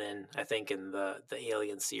canon, I think, in the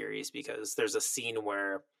Alien series, because there's a scene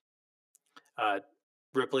where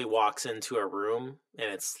Ripley walks into a room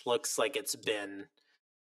and it looks like it's been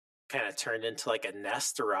kind of turned into like a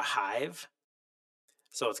nest or a hive.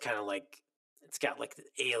 So it's kind of like it's got like the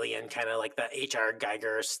alien kind of like the H.R.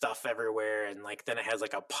 Geiger stuff everywhere, and like then it has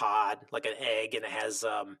like a pod, like an egg, and it has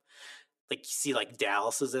like you see like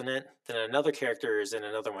Dallas is in it. Then another character is in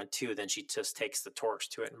another one too. Then she just takes the torch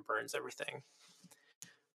to it and burns everything.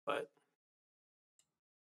 But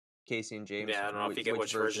Casey and James, yeah, I don't know if you get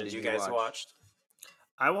which versions you guys watched.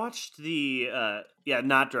 I watched the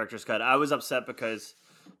not director's cut. I was upset because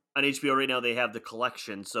on HBO right now they have the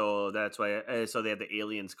collection, so that's why. So they have the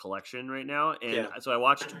Aliens collection right now, and so I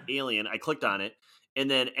watched Alien. I clicked on it, and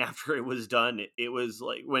then after it was done, it was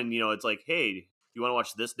like when it's like, hey, you want to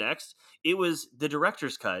watch this next? It was the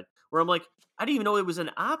director's cut, where I'm like, I didn't even know it was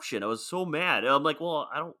an option. I was so mad. And I'm like, well,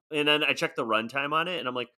 I don't. And then I checked the runtime on it, and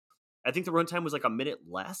I'm like, I think the runtime was like a minute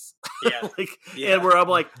less. Yeah. And where I'm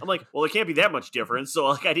like, well, it can't be that much difference. So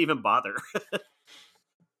like, I didn't even bother.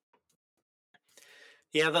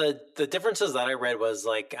 Yeah, the differences that I read was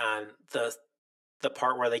like on the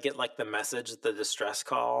part where they get like the message, the distress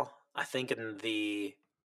call. I think in the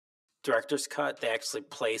director's cut, they actually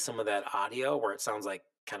play some of that audio where it sounds like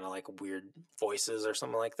kind of like weird voices or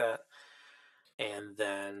something like that. And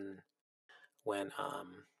then when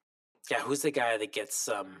who's the guy that gets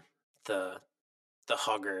the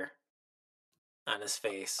hugger on his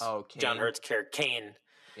face? Oh, Kane. John Hurt's character Kane.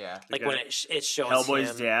 Yeah, like when it shows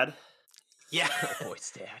Hellboy's dad. Yeah,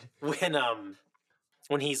 Hellboy's dad.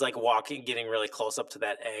 When he's like getting really close up to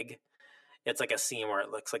that egg, it's like a scene where it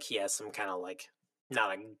looks like he has some kind of like,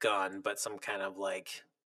 not a gun, but some kind of like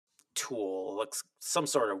tool, looks some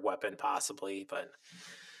sort of weapon possibly, but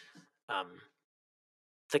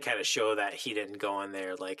to kind of show that he didn't go in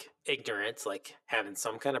there like ignorant, like having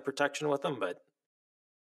some kind of protection with him, but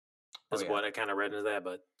is what I kind of read into that.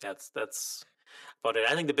 But that's about it.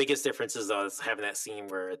 I think the biggest difference is though is having that scene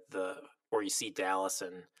where you see Dallas,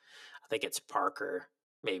 and I think it's Parker.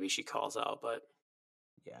 Maybe she calls out, but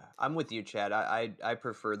yeah, I'm with you, Chad. I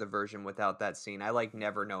prefer the version without that scene. I like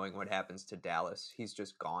never knowing what happens to Dallas. He's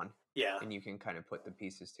just gone. Yeah, and you can kind of put the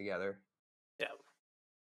pieces together.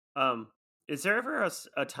 Yeah. Is there ever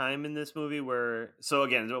a time in this movie where, so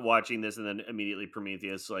again, watching this and then immediately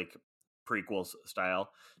Prometheus, like prequel style,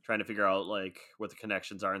 trying to figure out like what the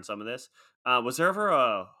connections are in some of this. Was there ever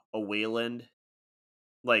a Wayland,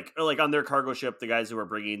 like on their cargo ship, the guys who were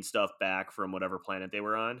bringing stuff back from whatever planet they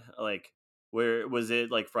were on, like where was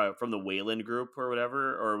it like from the Wayland group or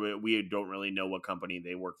whatever, or we don't really know what company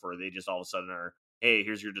they work for? They just all of a sudden are, hey,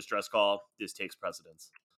 here's your distress call. This takes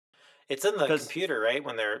precedence. It's in the computer, right?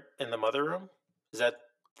 When they're in the mother room? Is that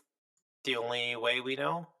the only way we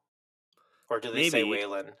know? Or do they say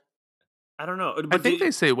Wayland? I don't know. I think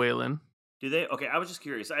they say Wayland. Do they? Okay, I was just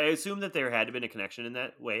curious. I assumed that there had to been a connection in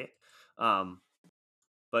that way.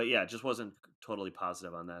 But yeah, just wasn't totally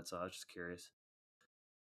positive on that, so I was just curious.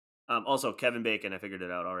 Also, Kevin Bacon, I figured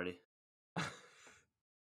it out already.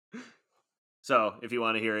 So, if you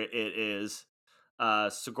want to hear it, it is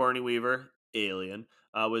Sigourney Weaver, Alien,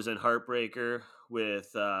 was in Heartbreaker with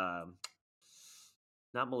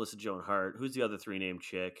not Melissa Joan Hart. Who's the other three-named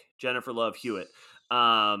chick? Jennifer Love Hewitt.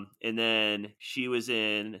 And then she was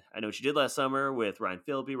in, I know what she did last summer with Ryan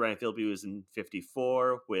Phillippe. Ryan Phillippe was in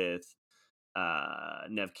 54 with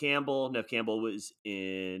Neve Campbell. Neve Campbell was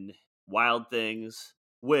in Wild Things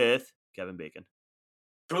with Kevin Bacon.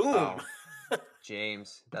 Boom. Oh,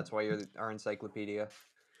 James, that's why you're our encyclopedia.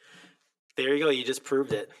 There you go. You just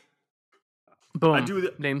proved it. Boom. I do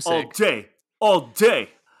that namesake all day.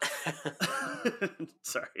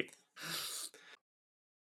 Sorry.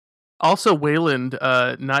 Also, Wayland,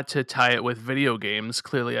 not to tie it with video games,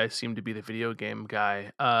 clearly I seem to be the video game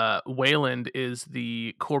guy. Wayland is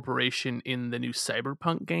the corporation in the new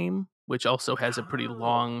Cyberpunk game, which also has a pretty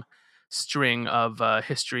long string of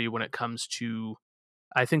history when it comes to,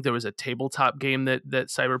 I think there was a tabletop game that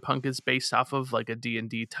Cyberpunk is based off of, like a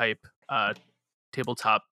D&D type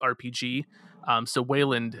tabletop RPG. So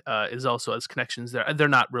Wayland is also has connections there. They're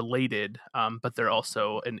not related, but they're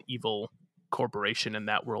also an evil corporation in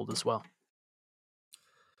that world as well.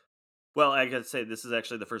 Well, I gotta say, this is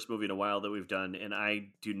actually the first movie in a while that we've done, and I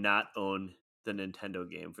do not own the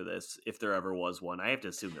Nintendo game for this, if there ever was one. I have to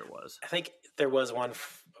assume there was. I think there was one,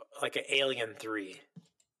 like an Alien 3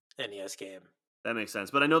 NES game. That makes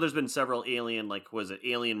sense. But I know there's been several Alien, like, was it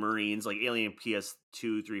Alien Marines, like Alien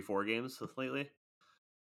PS2, 3, 4 games lately?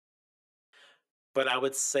 But I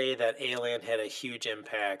would say that Alien had a huge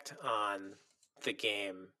impact on the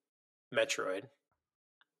game Metroid.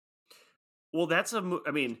 Well,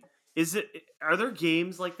 I mean, are there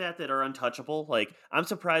games like that are untouchable? Like, I'm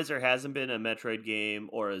surprised there hasn't been a Metroid game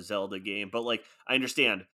or a Zelda game, but like, I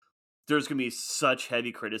understand there's going to be such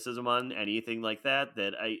heavy criticism on anything like that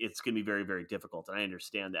it's going to be very, very difficult. And I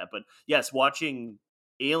understand that. But yes, watching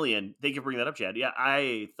Alien, thank you for bringing that up, Chad. Yeah,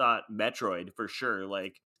 I thought Metroid for sure.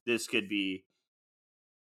 Like, I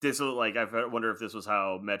wonder if this was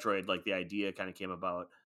how Metroid, like, the idea kind of came about.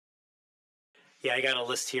 Yeah, I got a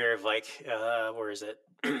list here of like, where is it?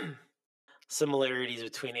 Similarities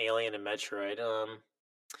between Alien and Metroid.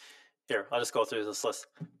 Here, I'll just go through this list.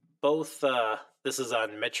 Both, this is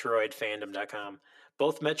on MetroidFandom.com.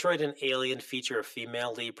 Both Metroid and Alien feature a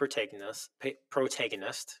female lead protagonist. I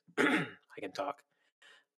can talk.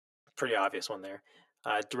 Pretty obvious one there.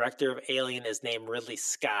 Director of Alien is named Ridley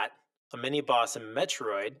Scott. A mini-boss in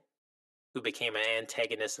Metroid, who became an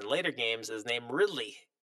antagonist in later games, is named Ridley.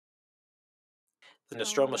 The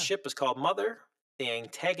Nostromo ship is called Mother. The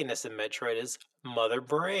antagonist in Metroid is Mother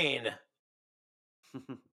Brain.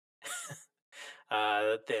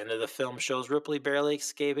 At the end of the film shows Ripley barely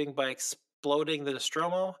escaping by exploding the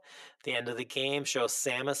Nostromo. The end of the game shows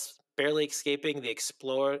Samus barely escaping the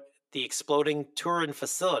exploding Turin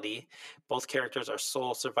facility. Both characters are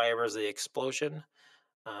sole survivors of the explosion,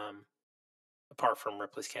 apart from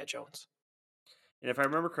Ripley's Cat Jones. And if I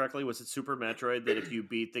remember correctly, was it Super Metroid that if you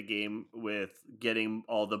beat the game with getting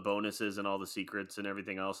all the bonuses and all the secrets and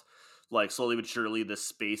everything else, like slowly but surely the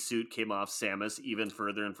spacesuit came off Samus even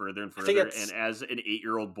further and further and further. And as an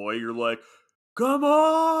 8-year-old boy, you're like, come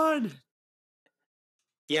on!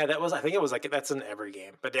 Yeah, I think it was like, that's in every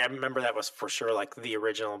game. But I remember that was for sure like the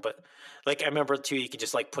original. But like I remember too, you could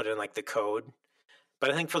just like put in like the code.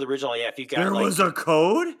 But I think for the original, yeah, if you got there was a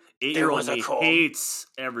code? 8-year-old me hates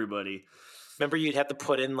everybody. Remember, you'd have to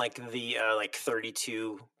put in like the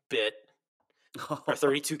 32-bit or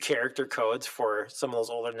 32 character codes for some of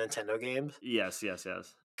those older Nintendo games. Yes. God,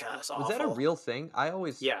 that's awful. Was that a real thing? I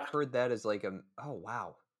always heard that as like oh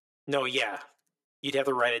wow. No, yeah, you'd have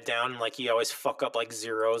to write it down. Like you always fuck up like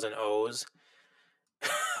zeros and O's.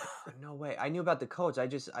 No way. I knew about the codes.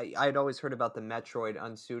 I'd always heard about the Metroid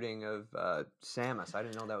unsuiting of Samus. I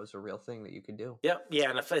didn't know that was a real thing that you could do.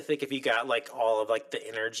 Yeah, and I think if you got like all of like the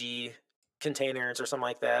energy containers or something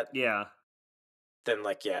like that, then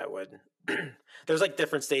like it would. There's like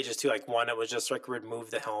different stages too. Like one, it was just like remove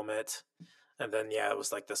the helmet, and then it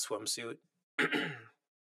was like the swimsuit.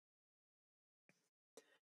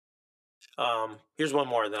 Here's one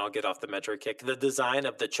more, and then I'll get off the Metroid kick. The design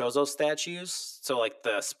of the Chozo statues, so like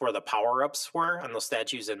where the power ups were on those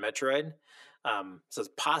statues in Metroid. So it's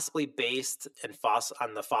possibly based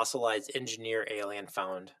on the fossilized engineer alien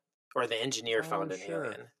found, or the engineer found in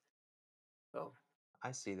Alien. So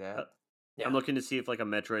I see that. Yeah. I'm looking to see if like a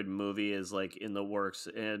Metroid movie is like in the works,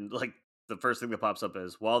 and like the first thing that pops up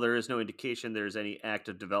is, while there is no indication there's any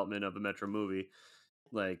active development of a Metro movie,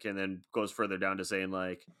 like, and then goes further down to saying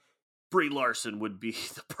like Brie Larson would be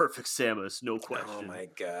the perfect Samus, no question. Oh my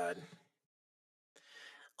god.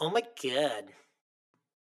 Oh my god.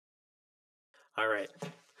 All right.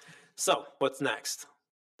 So what's next?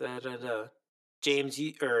 James,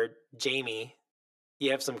 Jamie, you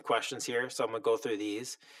have some questions here, so I'm gonna go through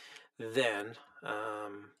these. Then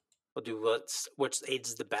we'll do which age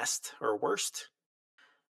is the best or worst.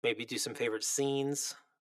 Maybe do some favorite scenes.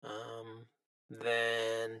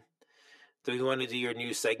 Then do we want to do your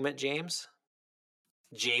new segment, James?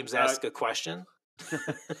 James ask a question.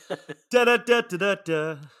 Da da da da da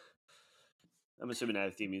da. I'm assuming I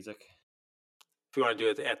have theme music. If you want to do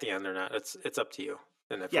it at the end or not, it's up to you.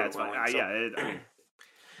 And if it's fine.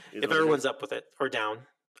 If everyone's up with it or down,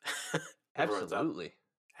 absolutely.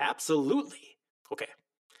 Absolutely. Okay.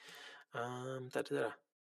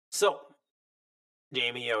 So,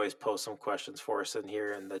 Jamie, you always post some questions for us in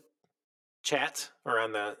here in the chat or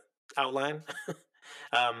on the outline.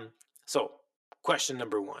 So, question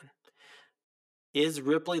number 1. Is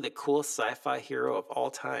Ripley the coolest sci-fi hero of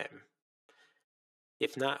all time?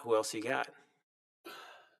 If not, who else you got?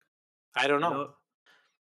 I don't know.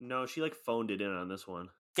 No, she like phoned it in on this one.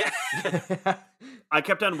 Yeah. I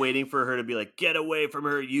kept on waiting for her to be like, "Get away from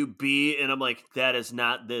her, you bee," and I'm like, "That is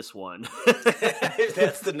not this one."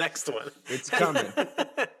 That's the next one. It's coming.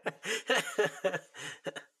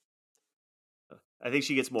 I think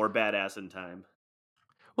she gets more badass in time.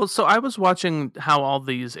 Well, so I was watching how all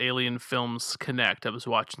these alien films connect. I was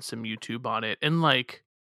watching some YouTube on it, and like,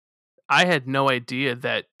 I had no idea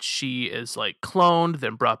that she is like cloned,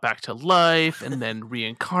 then brought back to life, and then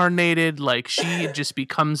reincarnated. Like, she just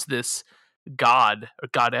becomes this god or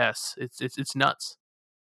goddess. It's nuts.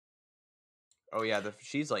 Oh yeah,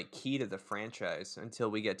 she's like key to the franchise until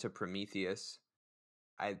we get to Prometheus.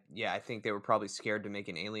 I think they were probably scared to make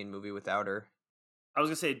an alien movie without her. I was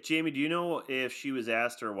gonna say, Jamie, do you know if she was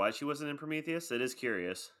asked or why she wasn't in Prometheus? It is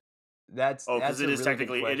curious. Because it is really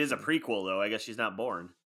technically it is a prequel though. I guess she's not born.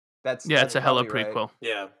 That's it's a hella prequel.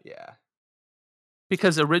 Right. Yeah.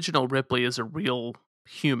 Because original Ripley is a real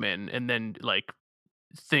human, and then like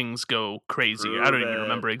things go crazy. I don't even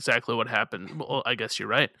remember exactly what happened. Well, I guess you're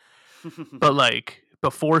right. But like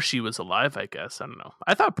before she was alive, I guess. I don't know.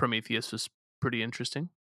 I thought Prometheus was pretty interesting.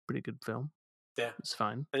 Pretty good film. Yeah. It's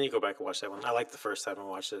fine. I need to go back and watch that one. I liked the first time I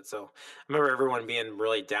watched it. So I remember everyone being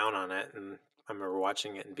really down on it, and I remember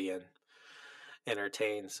watching it and being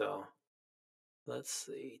entertained. So let's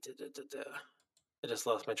see. I just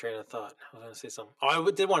lost my train of thought. I was going to say something. Oh,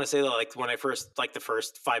 I did want to say that, like, when I first, like, the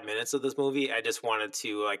first 5 minutes of this movie, I just wanted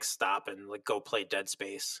to, like, stop and, like, go play Dead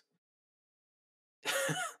Space.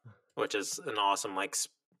 Which is an awesome, like,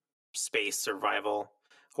 space survival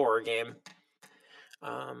horror game.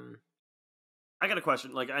 I got a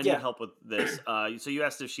question. Like, I need help with this. So you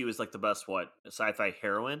asked if she was, like, the best, sci-fi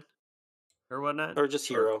heroine? Or whatnot? Or just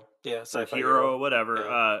hero. Yeah, sci-fi hero. Whatever.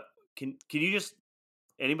 Yeah. Can you just...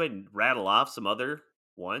 Anybody rattle off some other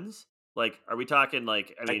ones? Like, are we talking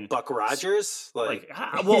like? I mean, Buck Rogers. Okay.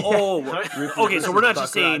 So we're not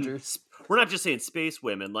just saying space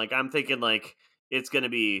women. Like, I'm thinking like it's gonna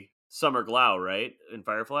be Summer Glau, right? In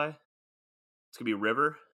Firefly, it's gonna be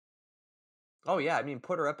River. Oh yeah, I mean,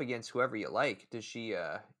 put her up against whoever you like. Does she?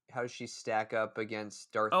 How does she stack up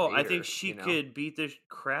against Darth Vader? I think she could beat the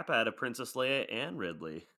crap out of Princess Leia and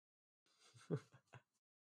Ridley.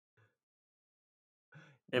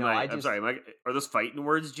 I'm sorry. Are those fighting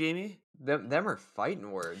words, Jamie? Them are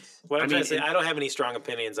fighting words. What I'm trying to say, I don't have any strong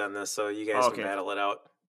opinions on this, so you guys can battle it out.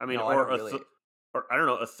 I mean, or I don't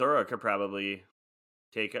know. Athura could probably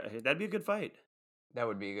take. That'd be a good fight. That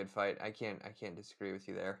would be a good fight. I can't disagree with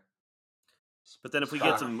you there. But then if we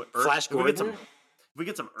get some Flash Gordon, if we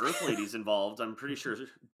get some Earth ladies involved, I'm pretty sure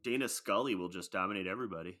Dana Scully will just dominate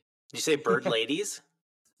everybody. Did you say bird ladies?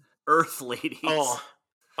 Earth ladies. Oh.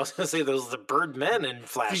 I was gonna say those are the bird men in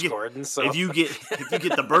Flash Gordon. So if you get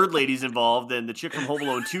the bird ladies involved, then the chick from Home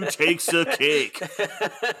Alone 2 takes a cake.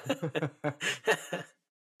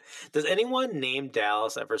 Does anyone named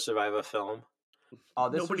Dallas ever survive a film? Oh,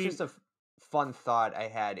 this was just a fun thought I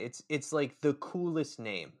had. It's like the coolest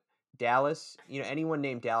name, Dallas. You know, anyone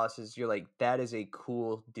named Dallas you're like, that is a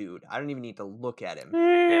cool dude. I don't even need to look at him.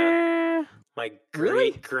 Yeah. My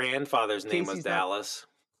great grandfather's name was Dallas.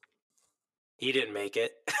 He didn't make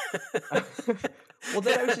it. Well,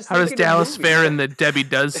 then I was just how does Dallas fare in the Debbie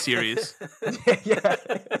Does series? Yeah.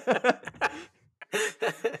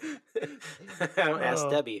 Ask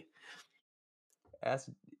Debbie.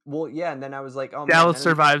 Well, yeah, and then I was like, oh, Dallas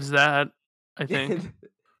survives that. I think.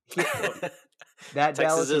 That Texas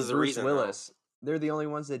Dallas is Bruce Willis. Though. They're the only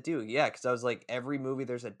ones that do. Yeah, because I was like, every movie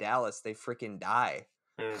there's a Dallas, they freaking die.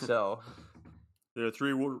 So there are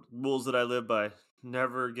 3 rules that I live by: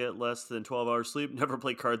 never get less than 12 hours sleep, never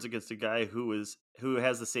play cards against a guy who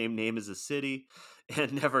has the same name as a city,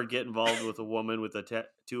 and never get involved with a woman with a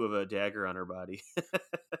tattoo of a dagger on her body.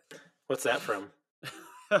 What's that from?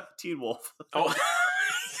 Teen Wolf. Oh.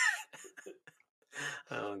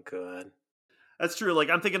 Oh god. That's true. Like,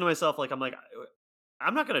 I'm thinking to myself, like, I'm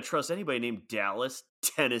not gonna trust anybody named Dallas,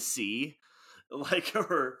 Tennessee, like,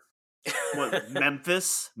 or what,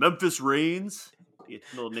 Memphis Reigns.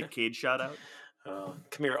 Little Nick Cage shout out.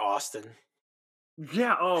 Come here, Austin.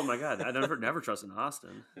 Yeah. Oh my god, I never trust an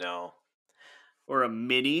Austin. No. Or a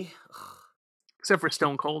Mini. Except for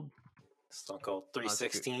Stone Cold. Stone Cold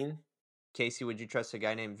 316. Casey, would you trust a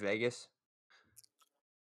guy named Vegas?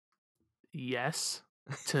 Yes.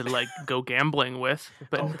 To like go gambling with,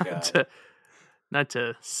 but not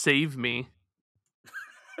to save me.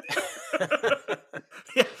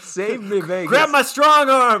 Yeah. Save me, Vegas. Grab my strong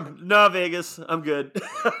arm. No, Vegas. I'm good.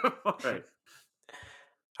 All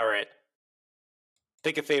right.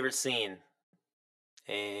 Pick a favorite scene.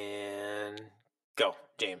 And go,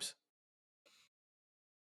 James.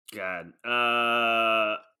 God.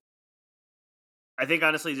 I think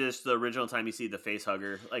honestly, just the original time you see the face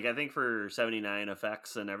hugger, like I think for 79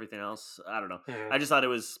 effects and everything else, I don't know. I just thought it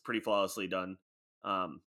was pretty flawlessly done.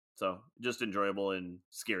 So just enjoyable and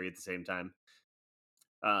scary at the same time.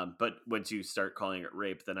 But once you start calling it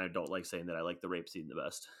rape, then I don't like saying that I like the rape scene the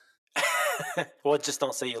best. Well, just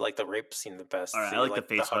don't say you like the rape scene the best. All right, I like the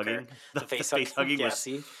face hugging. The face hugging. Yeah,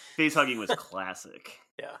 face hugging was classic.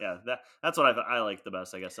 Yeah. That's what I like the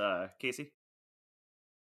best, I guess. Casey.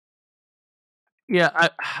 Yeah,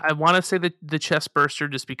 I want to say the chest burster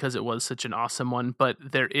just because it was such an awesome one, but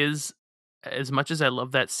there is, as much as I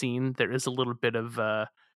love that scene, there is a little bit of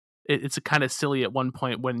it's a kind of silly at one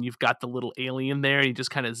point when you've got the little alien there. He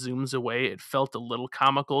just kind of zooms away. It felt a little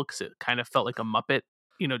comical because it kind of felt like a Muppet,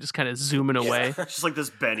 just kind of zooming away. Just like this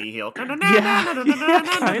Benny Hill. Kinda.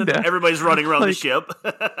 Everybody's running around the ship.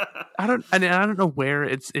 I don't know where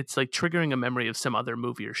it's like triggering a memory of some other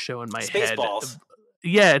movie or show in my head. Spaceballs.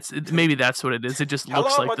 Yeah, maybe that's what it is. It just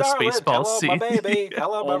looks like the Spaceballs scene. Hello, my baby.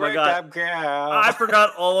 Hello, my God. I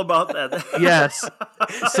forgot all about that. Yes.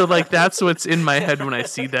 So, like, that's what's in my head when I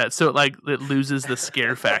see that. So, like, it loses the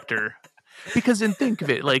scare factor. Because then think of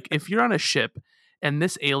it, like, if you're on a ship and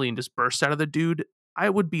this alien just bursts out of the dude, I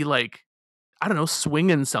would be like, I don't know,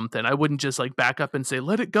 swinging something. I wouldn't just, like, back up and say,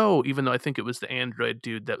 let it go, even though I think it was the android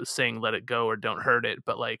dude that was saying, let it go or don't hurt it.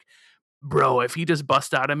 But, like, bro, if he just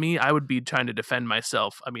bust out of me, I would be trying to defend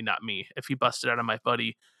myself. I mean, not me. If he busted out of my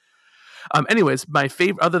buddy. Anyways, my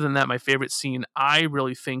favorite scene, I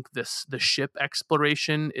really think the ship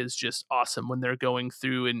exploration is just awesome when they're going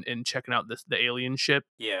through and checking out the alien ship.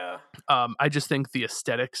 Yeah. I just think the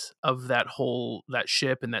aesthetics of that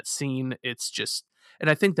ship and that scene, it's just,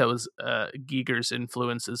 and I think that was Giger's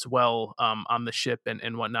influence as well on the ship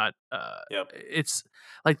and whatnot. Yep. It's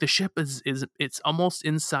like the ship is it's almost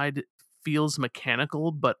inside feels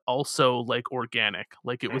mechanical, but also like organic,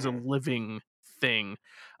 like it was a living thing.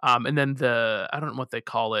 And then I don't know what they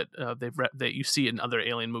call it. That you see it in other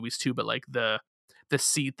alien movies too, but like the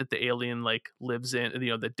seat that the alien like lives in,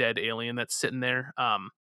 the dead alien that's sitting there.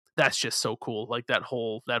 That's just so cool. Like that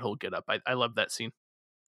whole get up. I love that scene.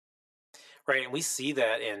 Right, and we see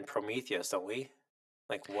that in Prometheus, don't we?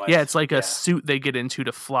 Like what? Yeah, it's like a suit they get into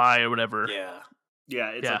to fly or whatever. Yeah,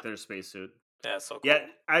 it's like their spacesuit. That's so cool. Yeah,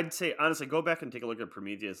 I'd say honestly, go back and take a look at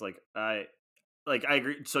Prometheus. I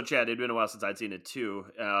agree. So Chad, it'd been a while since I'd seen it too,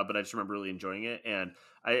 but I just remember really enjoying it, and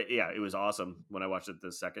it was awesome when I watched it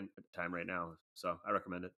the second time right now. So I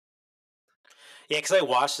recommend it. Yeah, because I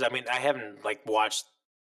watched it. I mean, I haven't like watched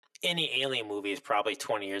any alien movies probably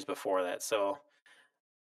 20 years before that, so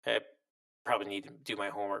I probably need to do my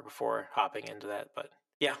homework before hopping into that. But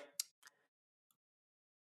yeah.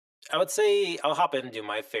 I would say I'll hop in and do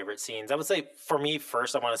my favorite scenes. I would say for me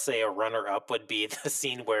first, I want to say a runner-up would be the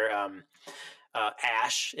scene where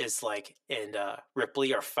Ash is like and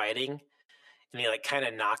Ripley are fighting, and he like kind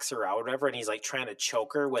of knocks her out or whatever, and he's like trying to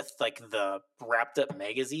choke her with like the wrapped up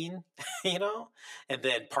magazine, and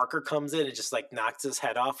then Parker comes in and just like knocks his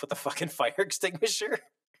head off with a fucking fire extinguisher.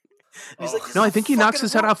 He's like, no, I think he knocks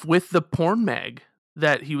his head off with the porn mag.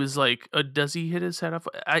 That he was like, does he hit his head off?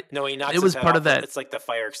 No, he knocks. It was part of that. It's like the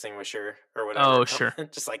fire extinguisher or whatever. Oh, sure.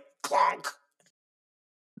 Just like clonk.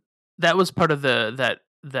 That was part of that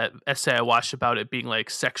essay I watched about it being like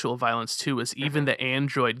sexual violence too. Is even the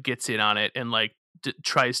android gets in on it and like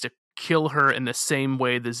tries to kill her in the same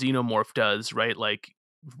way the xenomorph does, right? Like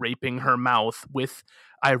raping her mouth with,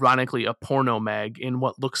 ironically, a porno mag in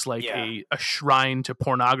what looks like a shrine to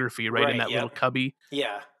pornography, right? In that little cubby.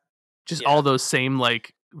 Yeah. Just all those same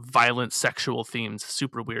like violent sexual themes.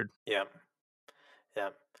 Super weird. Yeah. Yeah.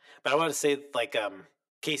 But I want to say, like,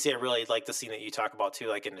 Casey, I really like the scene that you talk about too,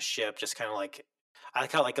 like in the ship, just kind of like, I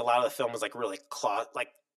like how like a lot of the film was like really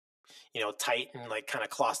tight and like kind of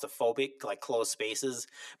claustrophobic, like closed spaces.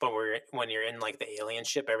 But when you're in like the alien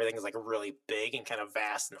ship, everything is like really big and kind of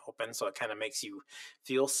vast and open, so it kind of makes you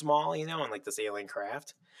feel small, in like this alien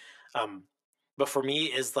craft. But for me,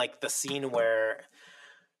 is like the scene where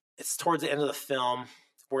it's towards the end of the film,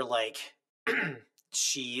 where like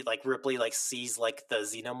she like Ripley like sees like the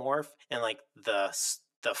xenomorph and like the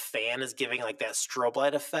fan is giving like that strobe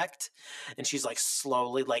light effect, and she's like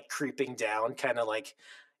slowly like creeping down, kind of like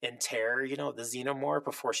in terror, the xenomorph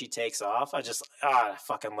before she takes off. I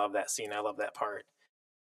fucking love that scene. I love that part.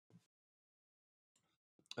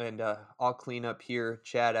 And I'll clean up here,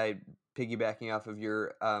 Chad. I piggybacking off of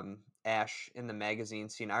your Ash in the magazine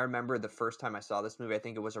scene. I remember the first time I saw this movie, I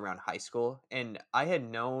think it was around high school, and I had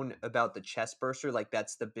known about the chest burster, like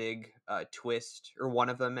that's the big twist, or one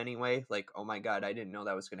of them anyway. Like, oh my god, I didn't know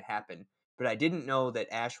that was going to happen. But I didn't know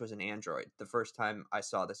that Ash was an android the first time I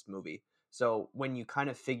saw this movie. So when you kind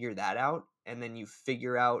of figure that out, and then you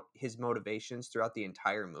figure out his motivations throughout the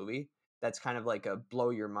entire movie, that's kind of like a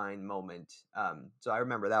blow your mind moment. So I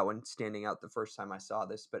remember that one standing out the first time I saw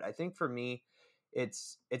this. But I think for me,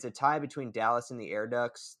 it's a tie between Dallas and the Air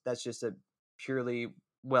Ducts. That's just a purely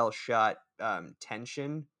well shot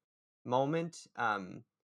tension moment.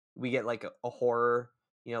 We get like a horror,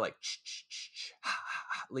 like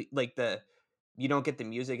like the, you don't get the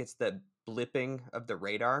music, it's the blipping of the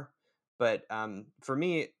radar. But for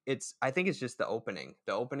me, I think it's just the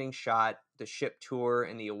opening shot, the ship tour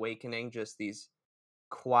and the awakening, just these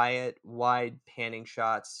quiet, wide panning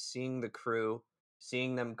shots, seeing the crew,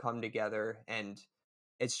 seeing them come together. And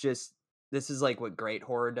it's just, this is like what great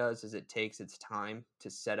horror does, is it takes its time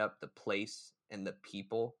to set up the place and the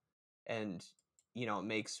people, and it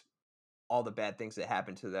makes all the bad things that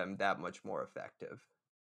happen to them that much more effective.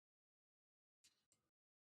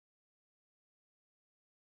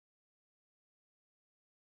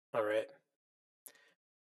 All right.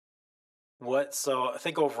 So I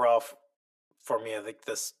think overall for me, I think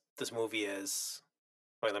this movie is,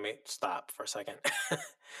 wait, let me stop for a second.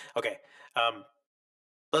 Okay.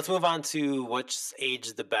 Let's move on to which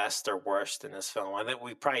aged the best or worst in this film. I think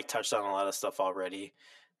we probably touched on a lot of stuff already,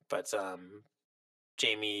 but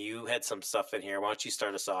Jamie, you had some stuff in here. Why don't you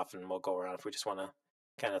start us off, and we'll go around if we just want to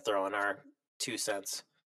kind of throw in our 2 cents.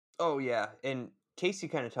 Oh yeah, and Casey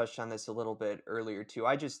kind of touched on this a little bit earlier too.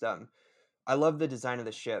 I love the design of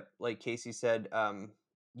the ship. Like Casey said,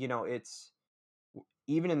 it's,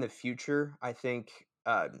 even in the future, I think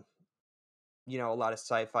a lot of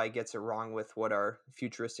sci-fi gets it wrong with what our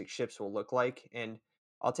futuristic ships will look like, and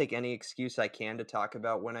I'll take any excuse I can to talk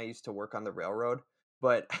about when I used to work on the railroad.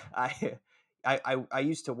 But I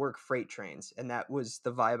used to work freight trains, and that was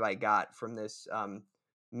the vibe I got from this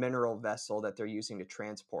mineral vessel that they're using to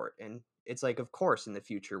transport. And it's like, of course, in the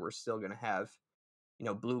future we're still going to have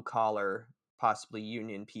blue collar, possibly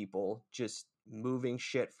union people just moving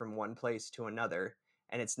shit from one place to another.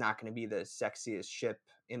 And it's not going to be the sexiest ship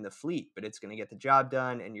in the fleet, but it's going to get the job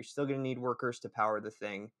done, and you're still going to need workers to power the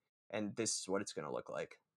thing. And this is what it's going to look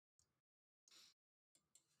like.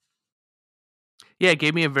 Yeah, it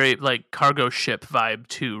gave me a very like cargo ship vibe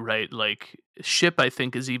too, right? Like ship, I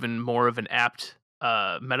think, is even more of an apt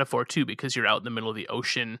metaphor too, because you're out in the middle of the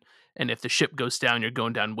ocean, and if the ship goes down, you're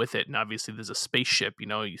going down with it. And obviously, there's a spaceship.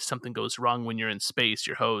 Something goes wrong when you're in space,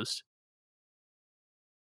 you're hosed.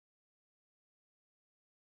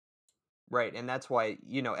 Right, and that's why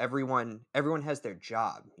everyone has their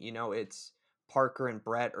job. It's Parker and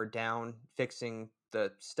Brett are down fixing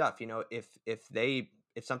the stuff.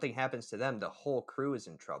 If something happens to them, the whole crew is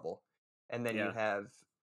in trouble. And then you have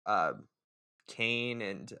Kane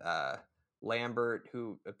and Lambert,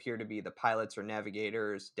 who appear to be the pilots or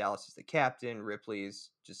navigators. Dallas is the captain. Ripley's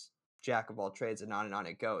just jack of all trades, and on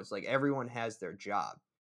it goes. Like, everyone has their job,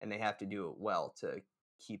 and they have to do it well to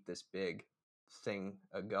keep this big thing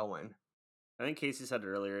going. I think Casey said it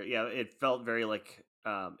earlier. Yeah, it felt very like,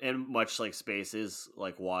 and much like space is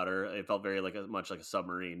like water. It felt very much like a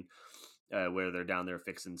submarine, where they're down there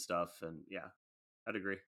fixing stuff. And yeah, I'd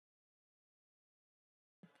agree.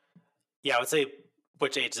 Yeah, I would say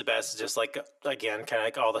which aged the best is just like, again, kind of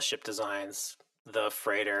like all the ship designs, the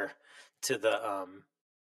freighter to the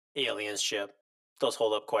alien ship. Those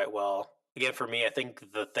hold up quite well. Again, for me, I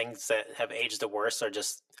think the things that have aged the worst are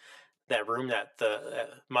just that room that the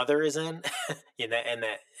mother is in, in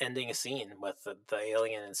that ending scene with the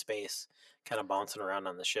alien in space, kind of bouncing around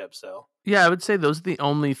on the ship. So Yeah, I would say those are the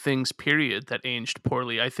only things, period, that aged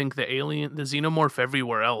poorly. I think the xenomorph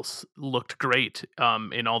everywhere else looked great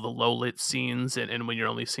in all the low lit scenes and when you're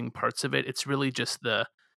only seeing parts of it. It's really just the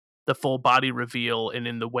full body reveal and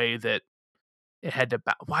in the way that it had to.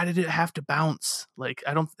 Why did it have to bounce? Like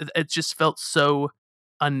I don't. It just felt so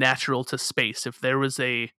unnatural to space. If there was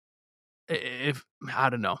if I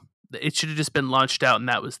don't know, it should have just been launched out and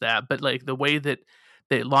that was that. But like the way that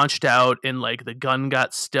they launched out and like the gun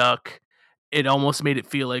got stuck, it almost made it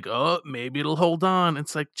feel like, oh, maybe it'll hold on.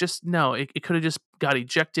 It's like, just no, it could have just got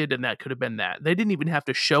ejected and that could have been that. They didn't even have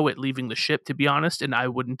to show it leaving the ship, to be honest, and I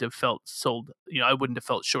wouldn't have felt sold, I wouldn't have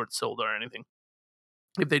felt short sold or anything.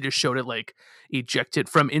 If they just showed it like ejected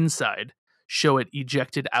from inside, show it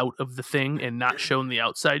ejected out of the thing and not shown the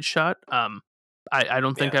outside shot, I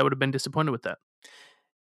don't think I would have been disappointed with that.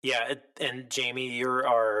 Yeah, and Jamie, you're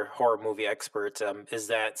our horror movie expert. Is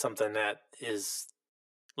that something that is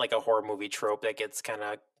like a horror movie trope that gets kind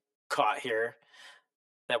of caught here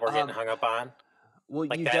that we're getting hung up on? Well,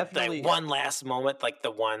 like you that definitely one last moment, like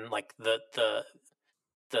the one, like the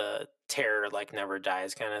terror like never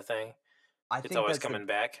dies kind of thing. It's always coming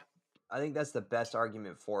back. I think that's the best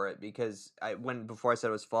argument for it because before I said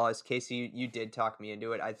it was flawless, Casey, you did talk me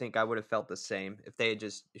into it. I think I would have felt the same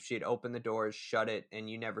if she had opened the doors, shut it, and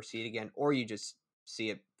you never see it again, or you just see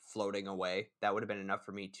it floating away. That would have been enough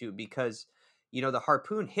for me too, because the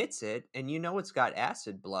harpoon hits it, and it's got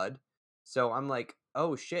acid blood, so I'm like,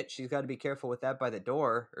 oh shit, she's got to be careful with that by the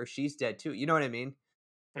door, or she's dead too. You know what I mean?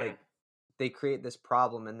 Like they create this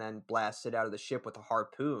problem and then blast it out of the ship with a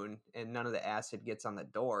harpoon and none of the acid gets on the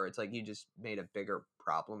door. It's like you just made a bigger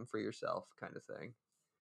problem for yourself kind of thing.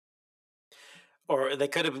 Or they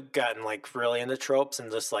could have gotten like really into tropes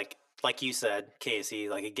and just like you said, Casey,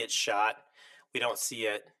 like it gets shot. We don't see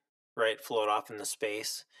it, right, float off into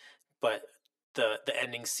space. But the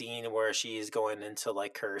ending scene where she's going into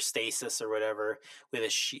like her stasis or whatever,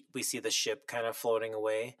 we see the ship kind of floating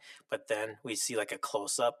away, but then we see like a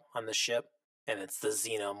close up on the ship, and it's the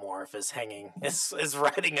xenomorph is hanging, is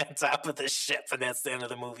riding on top of the ship, and that's the end of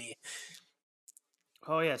the movie.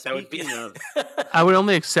 Oh yeah, speaking of, I would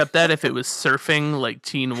only accept that if it was surfing like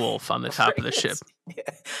Teen Wolf on the top of the ship,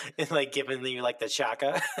 and like giving you like the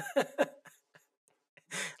chaka,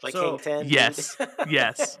 like King 10. Yes,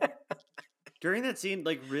 yes. During that scene,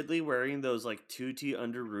 like Ridley wearing those like tutti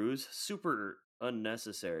underoos, super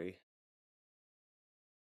unnecessary.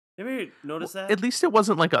 Have you noticed that? At least it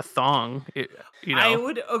wasn't like a thong. I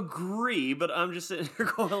would agree, but I'm just sitting here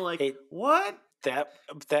going like, what?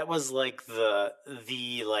 That was like the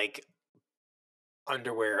like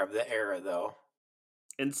underwear of the era, though.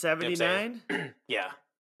 In 79? Yeah.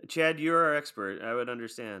 Chad, you're our expert. I would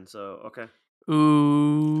understand. So okay.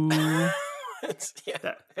 Ooh.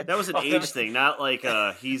 Yeah. That was an age thing, not like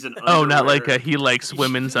he's an underwear. Oh, not like he likes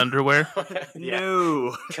women's underwear? Yeah.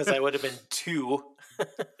 No. Because I would have been 2.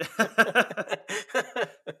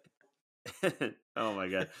 Oh my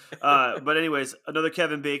god. But anyways, another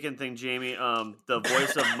Kevin Bacon thing, Jamie. The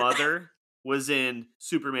voice of Mother was in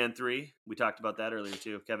Superman 3. We talked about that earlier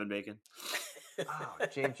too. Kevin Bacon. Oh,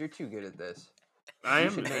 James, you're too good at this. I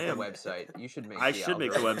should make a website. You should make. I should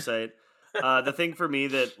make the website. The thing for me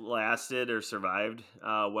that lasted or survived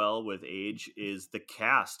well with age is the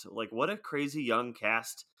cast. Like, what a crazy young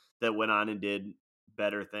cast that went on and did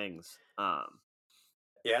better things.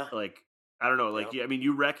 Yeah. Like, I don't know. Like, I mean,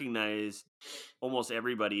 you recognize almost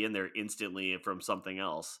everybody in there instantly from something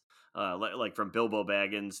else. Like from Bilbo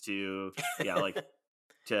Baggins to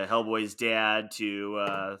to Hellboy's dad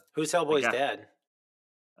to who's Hellboy's dad?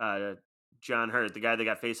 John Hurt, the guy that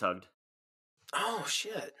got face hugged. Oh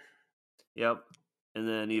shit. Yep. And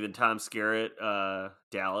then even Tom Skerritt,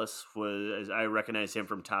 Dallas I recognize him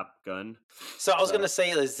from Top Gun. So I was gonna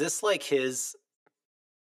say, is this like his?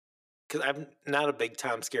 Because I'm not a big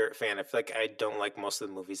Tom Skerritt fan. I feel like I don't like most of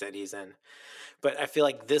the movies that he's in, but I feel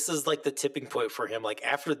like this is like the tipping point for him. Like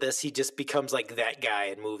after this, he just becomes like that guy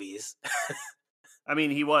in movies. I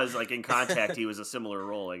mean, he was like in Contact. He was a similar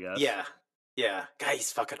role, I guess. Yeah. Guy,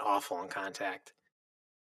 he's fucking awful in Contact.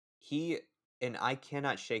 And I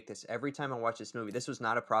cannot shake this. Every time I watch this movie, this was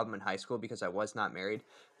not a problem in high school because I was not married,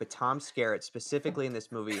 but Tom Skerritt, specifically in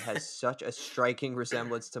this movie, has such a striking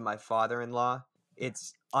resemblance to my father-in-law.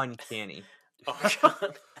 It's uncanny. Oh,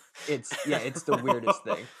 God. It's the weirdest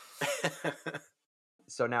thing.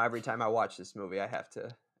 So now every time I watch this movie, I have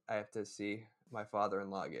to see my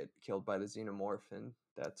father-in-law get killed by the xenomorph, and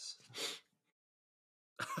that's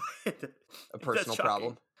a personal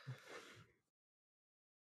problem.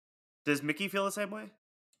 Does Mickey feel the same way?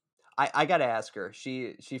 I gotta ask her.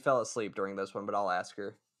 She fell asleep during this one, but I'll ask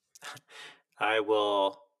her. I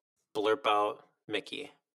will blurp out Mickey.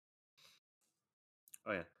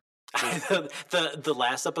 Oh yeah. the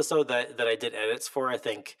last episode that I did edits for, I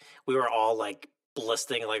think we were all like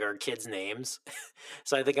listing like our kids' names.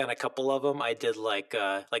 So I think on a couple of them I did like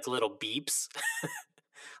little beeps,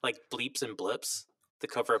 like bleeps and blips to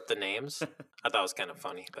cover up the names. I thought it was kind of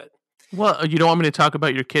funny, but well, you don't want me to talk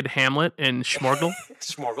about your kid Hamlet and Schmorgle?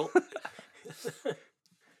 Schmorgle.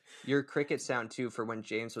 Your cricket sound too for when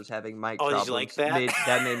James was having mic problems. Did you like that?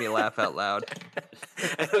 That made me laugh out loud.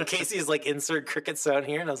 I know Casey's like insert cricket sound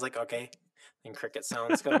here, and I was like, okay, and cricket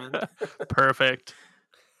sounds coming. Perfect.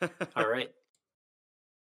 All right.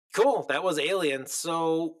 Cool. That was Alien.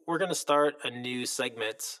 So we're gonna start a new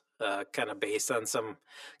segment, kind of based on some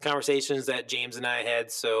conversations that James and I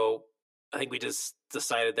had. So I think we just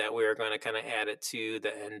decided that we were going to kind of add it to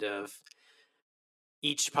the end of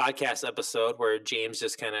each podcast episode where James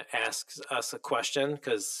just kind of asks us a question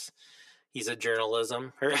because he's a journalist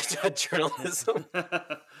at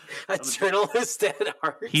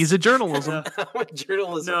heart. He's a journalism. I'm a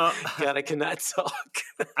journalism. No. God, I cannot talk.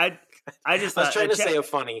 I just I was trying to say a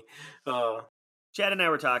funny. Chad and I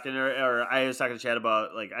were talking, or I was talking to Chad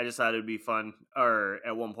about, like, I just thought it would be fun, or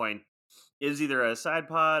at one point, is either a side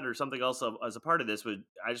pod or something else as a part of this.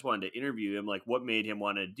 I just wanted to interview him, like, what made him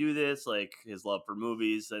want to do this, like his love for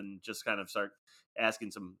movies, and just kind of start asking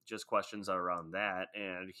some just questions around that.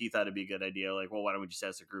 And he thought it'd be a good idea, like, well, why don't we just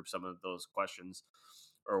ask the group some of those questions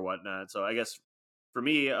or whatnot. So I guess for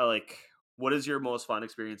me, like, what is your most fun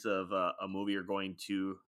experience of a movie, or going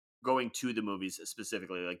to the movies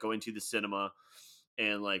specifically, like going to the cinema,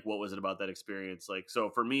 and like what was it about that experience? Like, so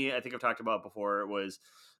for me, I think I've talked about before, it was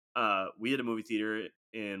we had a movie theater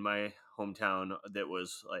in my hometown that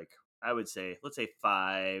was, like, I would say, let's say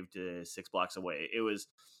 5 to 6 blocks away. It was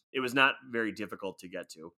not very difficult to get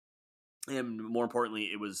to. And more importantly,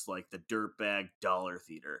 it was like the dirtbag dollar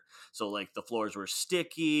theater. So like the floors were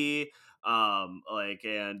sticky,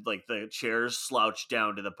 and like the chairs slouched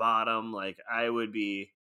down to the bottom. Like I'd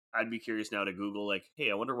be curious now to Google, like,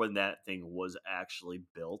 hey, I wonder when that thing was actually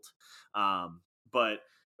built. So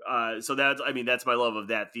that's my love of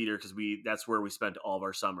that theater, because that's where we spent all of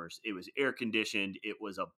our summers. It was air conditioned. It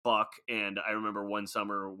was a buck. And I remember one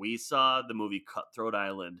summer we saw the movie Cutthroat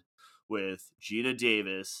Island with Gina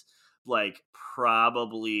Davis, like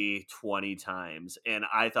probably 20 times. And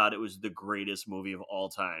I thought it was the greatest movie of all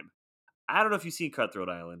time. I don't know if you've seen Cutthroat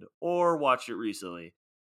Island or watched it recently.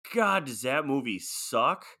 God, does that movie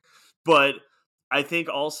suck? But I think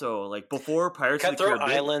also, like, before Pirates of the Caribbean,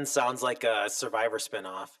 Cutthroat Island sounds like a Survivor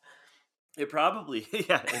spinoff. It probably,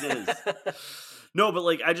 yeah, it is. No, but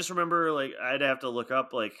like, I just remember, like, I'd have to look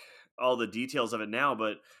up like all the details of it now,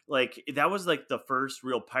 but like that was like the first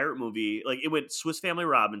real pirate movie. Like, it went Swiss Family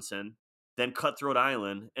Robinson, then Cutthroat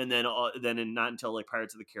Island, and then not until like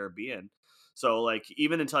Pirates of the Caribbean. So like,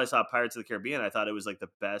 even until I saw Pirates of the Caribbean, I thought it was like the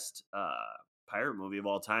best pirate movie of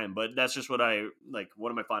all time. But that's just what I like.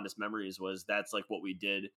 One of my fondest memories was that's like what we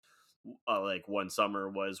did. Like one summer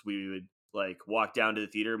was we would like walk down to the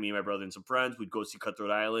theater, me and my brother and some friends. We'd go see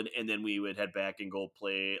Cutthroat Island, and then we would head back and go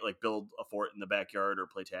play, like, build a fort in the backyard or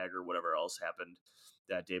play tag or whatever else happened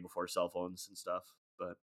that day before cell phones and stuff.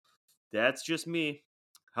 But that's just me.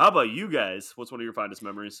 How about you guys? What's one of your fondest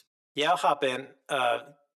memories? Yeah, I'll hop in.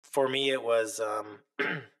 For me, it was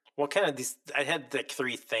well, kind of these. I had like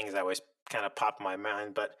 3 things that always kind of pop in my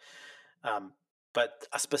mind, but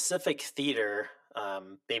a specific theater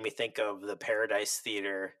made me think of the Paradise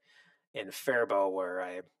Theater in Faribault, where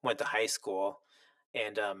I went to high school.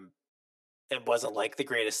 And it wasn't like the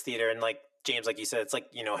greatest theater, and like James, like you said, it's like,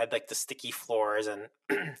 had like the sticky floors, and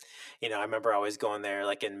I remember always going there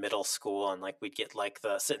like in middle school, and like we'd get like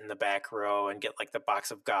sit in the back row and get like the box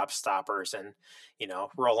of Gobstoppers, and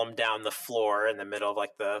roll them down the floor in the middle of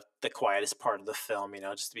like the quietest part of the film,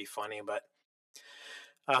 just to be funny. But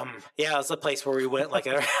yeah, it's a place where we went like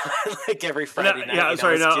every Friday night. Yeah, I'm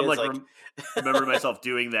sorry. Now I'm like remember myself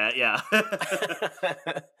doing that. Yeah.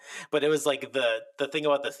 But it was like the thing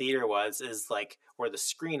about the theater is like where the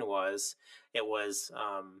screen was, it was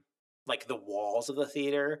like the walls of the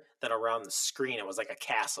theater, then around the screen it was like a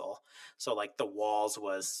castle. So like the walls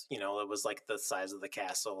was, it was like the size of the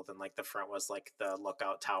castle, then like the front was like the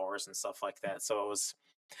lookout towers and stuff like that. So it was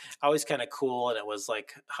always kind of cool, and it was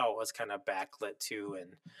like how it was kind of backlit too,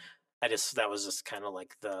 and that was just kind of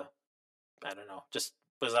like I don't know, just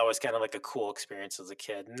was always kind of like a cool experience as a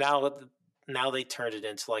kid. Now they turned it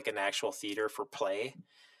into like an actual theater for play,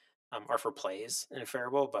 or for plays in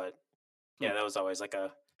Faribault, but yeah, that was always like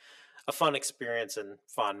a a fun experience and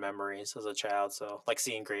fond memories as a child. So like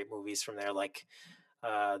seeing great movies from there, like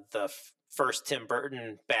the first Tim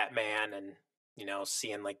Burton Batman, and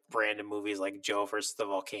seeing like random movies like Joe versus the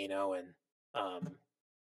Volcano, and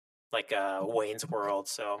like Wayne's World.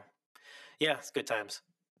 So yeah, it's good times.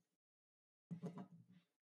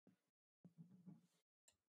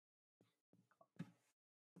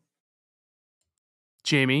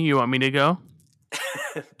 Jamie, you want me to go?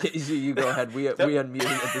 You go ahead. We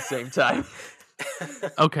unmuted at the same time.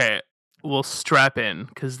 Okay, we'll strap in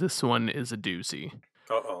because this one is a doozy.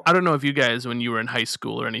 Uh-oh. I don't know if you guys, when you were in high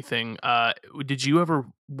school or anything, did you ever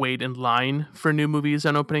wait in line for new movies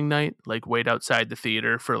on opening night? Like wait outside the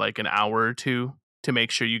theater for like an hour or two to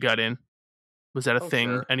make sure you got in? Was that a thing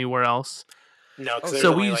sure. Anywhere else? No, because there's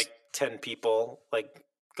only like 10 people like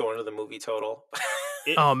going to the movie total.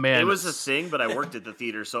 Oh man, it was a thing, but I worked at the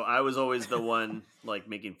theater, so I was always the one like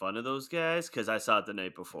making fun of those guys because I saw it the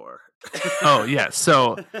night before. Oh yeah,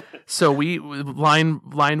 so we line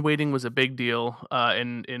waiting was a big deal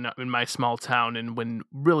in my small town, and when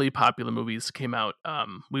really popular movies came out,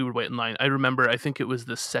 we would wait in line. I remember, I think it was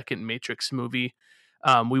the second Matrix movie.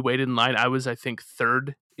 We waited in line. I was, I think,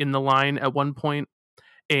 third in the line at one point,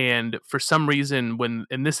 and for some reason,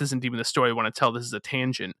 and this isn't even the story I want to tell. This is a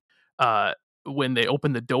tangent. When they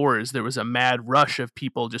opened the doors, there was a mad rush of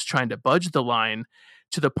people just trying to budge the line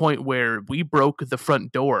to the point where we broke the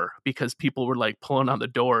front door because people were like pulling on the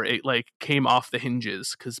door. It like came off the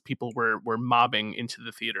hinges because people were mobbing into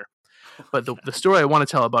the theater. But the story I want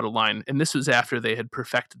to tell about a line, and this was after they had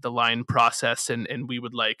perfected the line process, and we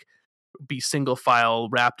would like be single file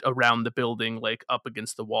wrapped around the building, like up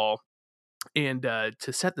against the wall. And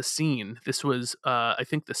to set the scene, this was, I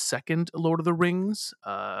think, the second Lord of the Rings,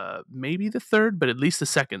 maybe the third, but at least the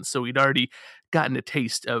second. So we'd already gotten a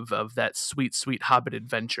taste of that sweet, sweet Hobbit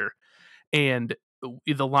adventure. And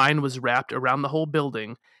the line was wrapped around the whole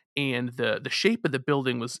building. And the shape of the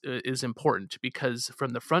building is important because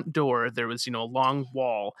from the front door, there was, a long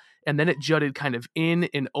wall, and then it jutted kind of in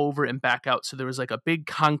and over and back out. So there was like a big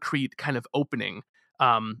concrete kind of opening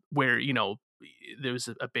where, there was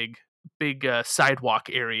a big sidewalk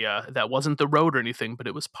area that wasn't the road or anything, but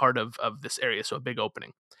it was part of this area, so a big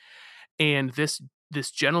opening. And this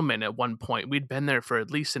gentleman, at one point, we'd been there for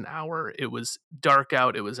at least an hour. It was dark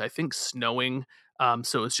out. It was, I think, snowing,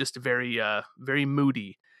 so it was just very very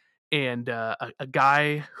moody. And a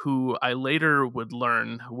guy who I later would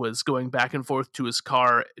learn was going back and forth to his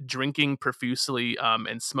car, drinking profusely,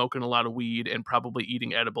 and smoking a lot of weed and probably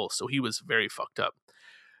eating edibles, so he was very fucked up.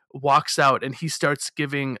 Walks out and he starts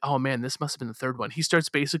giving, oh man, this must have been the third one. He starts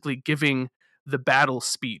basically giving the battle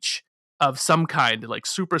speech of some kind, like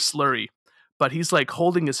super slurry, but he's like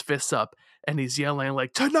holding his fists up and he's yelling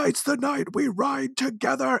like, "Tonight's the night we ride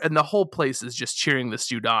together." And the whole place is just cheering this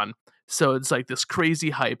dude on. So it's like this crazy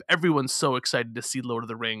hype. Everyone's so excited to see Lord of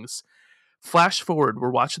the Rings. Flash forward,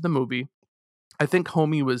 we're watching the movie. I think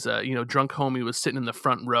homie was, drunk homie was sitting in the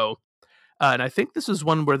front row. And I think this was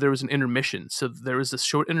one where there was an intermission. So there was this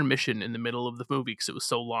short intermission in the middle of the movie because it was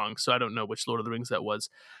so long. So I don't know which Lord of the Rings that was.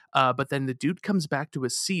 But then the dude comes back to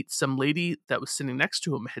his seat. Some lady that was sitting next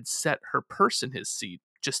to him had set her purse in his seat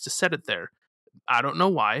just to set it there. I don't know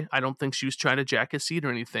why. I don't think she was trying to jack his seat or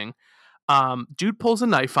anything. Dude pulls a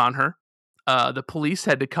knife on her. The police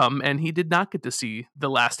had to come, and he did not get to see the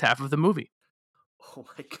last half of the movie. Oh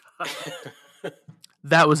my God.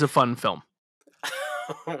 That was a fun film.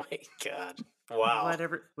 Oh my God! Wow.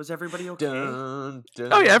 Was everybody okay? Oh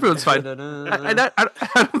yeah, everyone's fine. I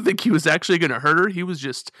don't think he was actually going to hurt her. He was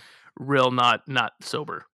just real not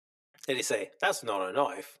sober. Did he say, "That's not a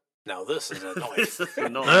knife"? No, this is a knife. This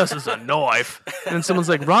is a knife. And then someone's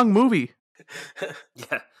like, "Wrong movie."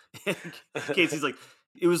 Yeah. Casey's like,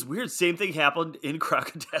 it was weird. Same thing happened in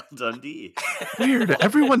Crocodile Dundee. Weird.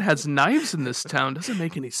 Everyone has knives in this town. Doesn't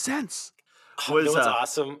make any sense. You know what's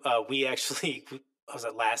awesome? We actually, was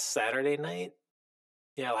it last Saturday night?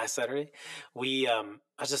 Yeah, last Saturday. I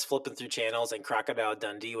was just flipping through channels and Crocodile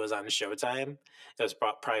Dundee was on Showtime. It was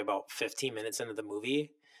probably about 15 minutes into the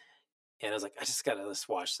movie. And I was like, I just gotta just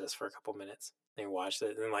watch this for a couple minutes. And we watched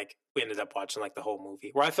it. And like we ended up watching like the whole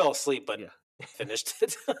movie. Where I fell asleep, but finished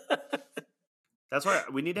it. That's why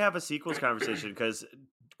we need to have a sequels conversation because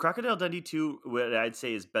Crocodile Dundee 2, what I'd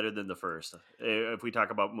say, is better than the first. If we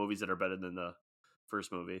talk about movies that are better than the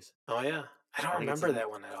first movies. Oh yeah, I don't remember that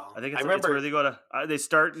one at all. I think it's where they go to. They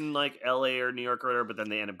start in like L.A. or New York or whatever, but then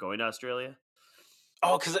they end up going to Australia.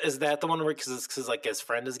 Oh, because is that the one where because like his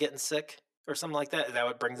friend is getting sick or something like that? Is that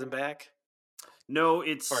what brings him back? No,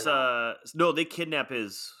 it's no. They kidnap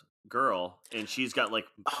his girl, and she's got like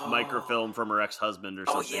microfilm from her ex-husband or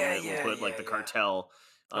something. Oh, yeah, Put like the cartel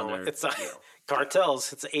on their. It's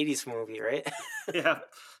Cartels. It's an '80s movie, right? Yeah,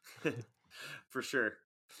 for sure.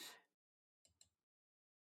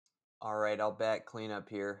 All right, I'll back clean up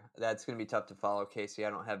here. That's gonna be tough to follow, Casey. I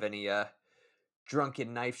don't have any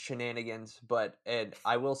drunken knife shenanigans, and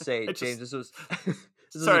I will say, James, this was.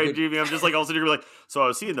 Sorry, Jimmy. I'm just like also gonna be like. So I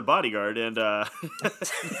was seeing The Bodyguard, and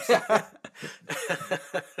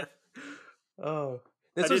oh,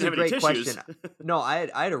 this was a great question. No, I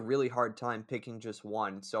had a really hard time picking just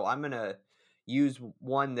one, so I'm gonna use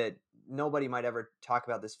one that nobody might ever talk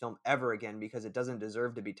about this film ever again because it doesn't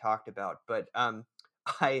deserve to be talked about. But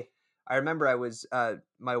I remember I was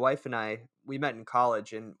my wife and we met in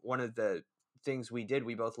college, and one of the things we did,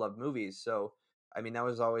 we both loved movies, so I mean that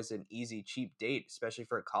was always an easy, cheap date, especially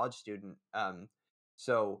for a college student.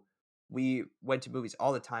 So we went to movies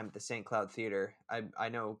all the time at the St. Cloud Theater. I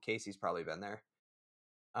know Casey's probably been there.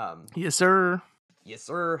 Yes, sir. Yes,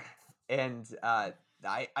 sir. And I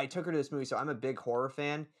took her to this movie, so I'm a big horror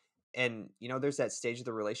fan. And there's that stage of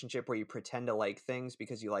the relationship where you pretend to like things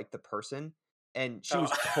because you like the person. And she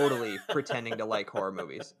was totally pretending to like horror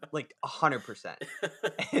movies, like 100%.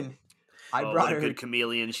 And I brought her. What a good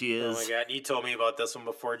chameleon she is. Oh my god, you told me about this one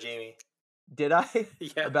before, Jamie. Did I?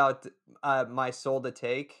 Yeah. About My Soul to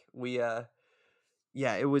Take.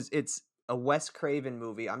 It's a Wes Craven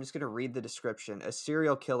movie. I'm just going to read the description. A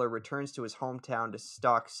serial killer returns to his hometown to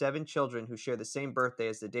stalk 7 children who share the same birthday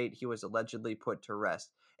as the date he was allegedly put to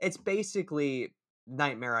rest. It's basically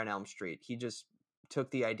Nightmare on Elm Street. He just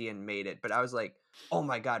took the idea and made it. But I was like, oh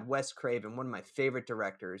my God, Wes Craven, one of my favorite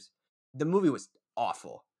directors. The movie was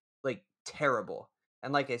awful, like terrible.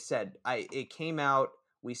 And like I said, it came out,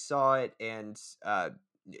 we saw it, and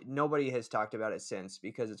nobody has talked about it since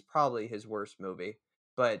because it's probably his worst movie.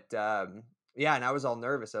 But yeah, and I was all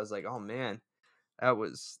nervous. I was like, oh man, that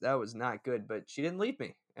was not good. But she didn't leave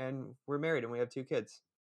me, and we're married and we have 2 kids.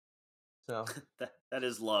 So that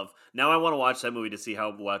is love. Now I want to watch that movie to see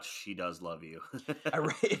how much she does love you.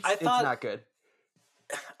 It's not good.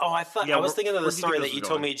 Oh, I was thinking of the story that you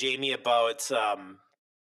told me, Jamie, about.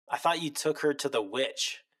 I thought you took her to The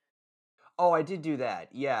Witch. Oh, I did do that.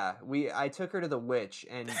 Yeah, I took her to The Witch,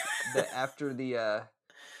 and after the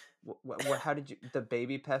how did you, the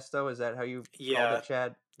baby pesto? Is that how you called it,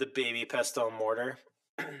 Chad? The baby pesto and mortar.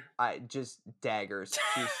 I just daggers.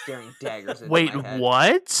 She was staring daggers at Wait, my head.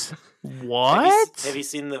 What? What? Have you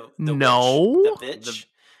seen the No. Witch?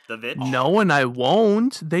 The Witch? No, and I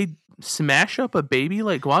won't. They smash up a baby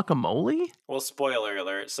like guacamole? Well, spoiler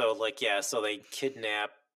alert. So so they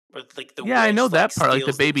kidnap the Yeah, witch, I know that part. Like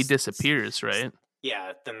the steals baby disappears, right?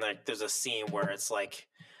 Yeah, then there's a scene where it's like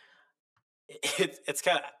it's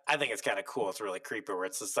kind of, I think it's kind of cool. It's really creepy where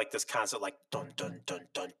it's just like this constant like dun dun dun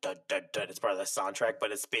dun dun dun dun. It's part of the soundtrack,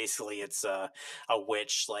 but it's basically a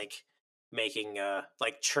witch like making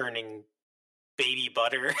like churning baby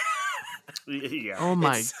butter. Yeah. Oh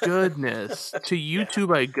my goodness. To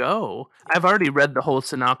YouTube I go. I've already read the whole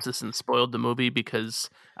synopsis and spoiled the movie because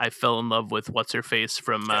I fell in love with what's her face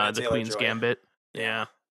from the Queen's Gambit. Yeah.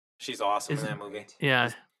 She's awesome in that movie.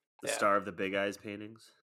 Yeah. The star of the Big Eyes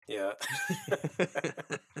paintings. Yeah.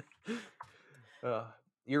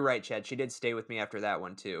 You're right, Chad. She did stay with me after that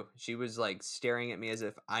one too. She was like staring at me as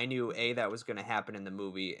if I knew A, that was going to happen in the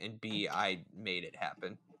movie, and B, I made it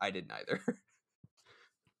happen. I did neither.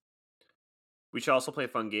 We should also play a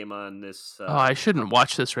fun game on this. I shouldn't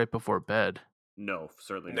watch this right before bed. No,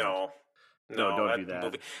 certainly not. No, don't do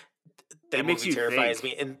that. That movie terrifies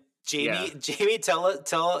me. And Jamie,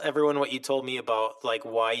 tell everyone what you told me about, like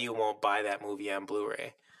why you won't buy that movie on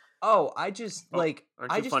Blu-ray. Oh, I just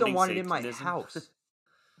don't want it in my house.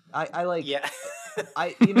 I like. Yeah.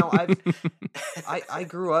 I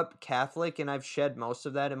grew up Catholic and I've shed most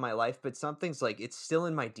of that in my life, but something's like it's still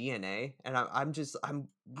in my DNA, and I'm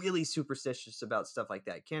really superstitious about stuff like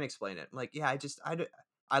that. Can't explain it. I'm like, yeah,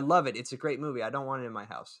 I love it. It's a great movie. I don't want it in my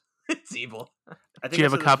house. It's evil. Do you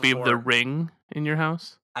have a copy of The Ring in your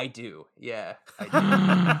house? I do. Yeah, I do.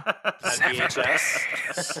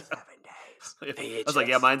 VHS. 7 days. I was like,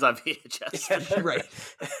 yeah, mine's on VHS. Yeah, right.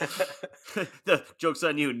 The joke's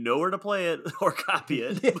on you. Know where to play it or copy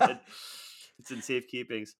it. Yeah. But it's in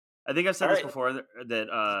safekeepings. I think I've said this before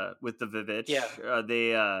that with the Vivitch,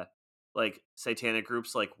 they like satanic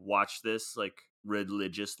groups like watch this like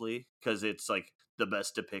religiously because it's like the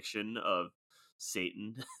best depiction of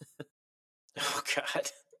Satan. Oh God.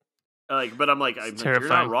 Like, but I'm like, you're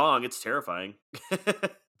not wrong. It's terrifying.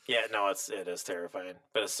 Yeah, no, it is terrifying,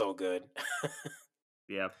 but it's so good.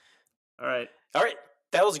 Yeah. All right.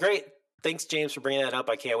 That was great. Thanks, James, for bringing that up.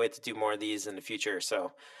 I can't wait to do more of these in the future.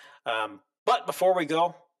 So, but before we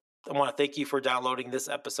go, I want to thank you for downloading this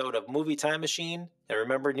episode of Movie Time Machine. And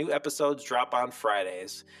remember, new episodes drop on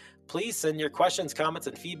Fridays. Please send your questions, comments,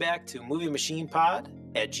 and feedback to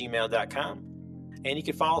moviemachinepod@gmail.com. And you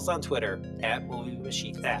can follow us on Twitter at Movie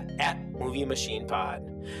Machine Pod.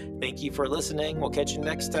 Thank you for listening. We'll catch you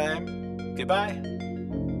next time. Goodbye.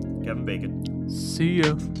 Kevin Bacon. See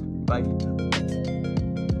you. Bye.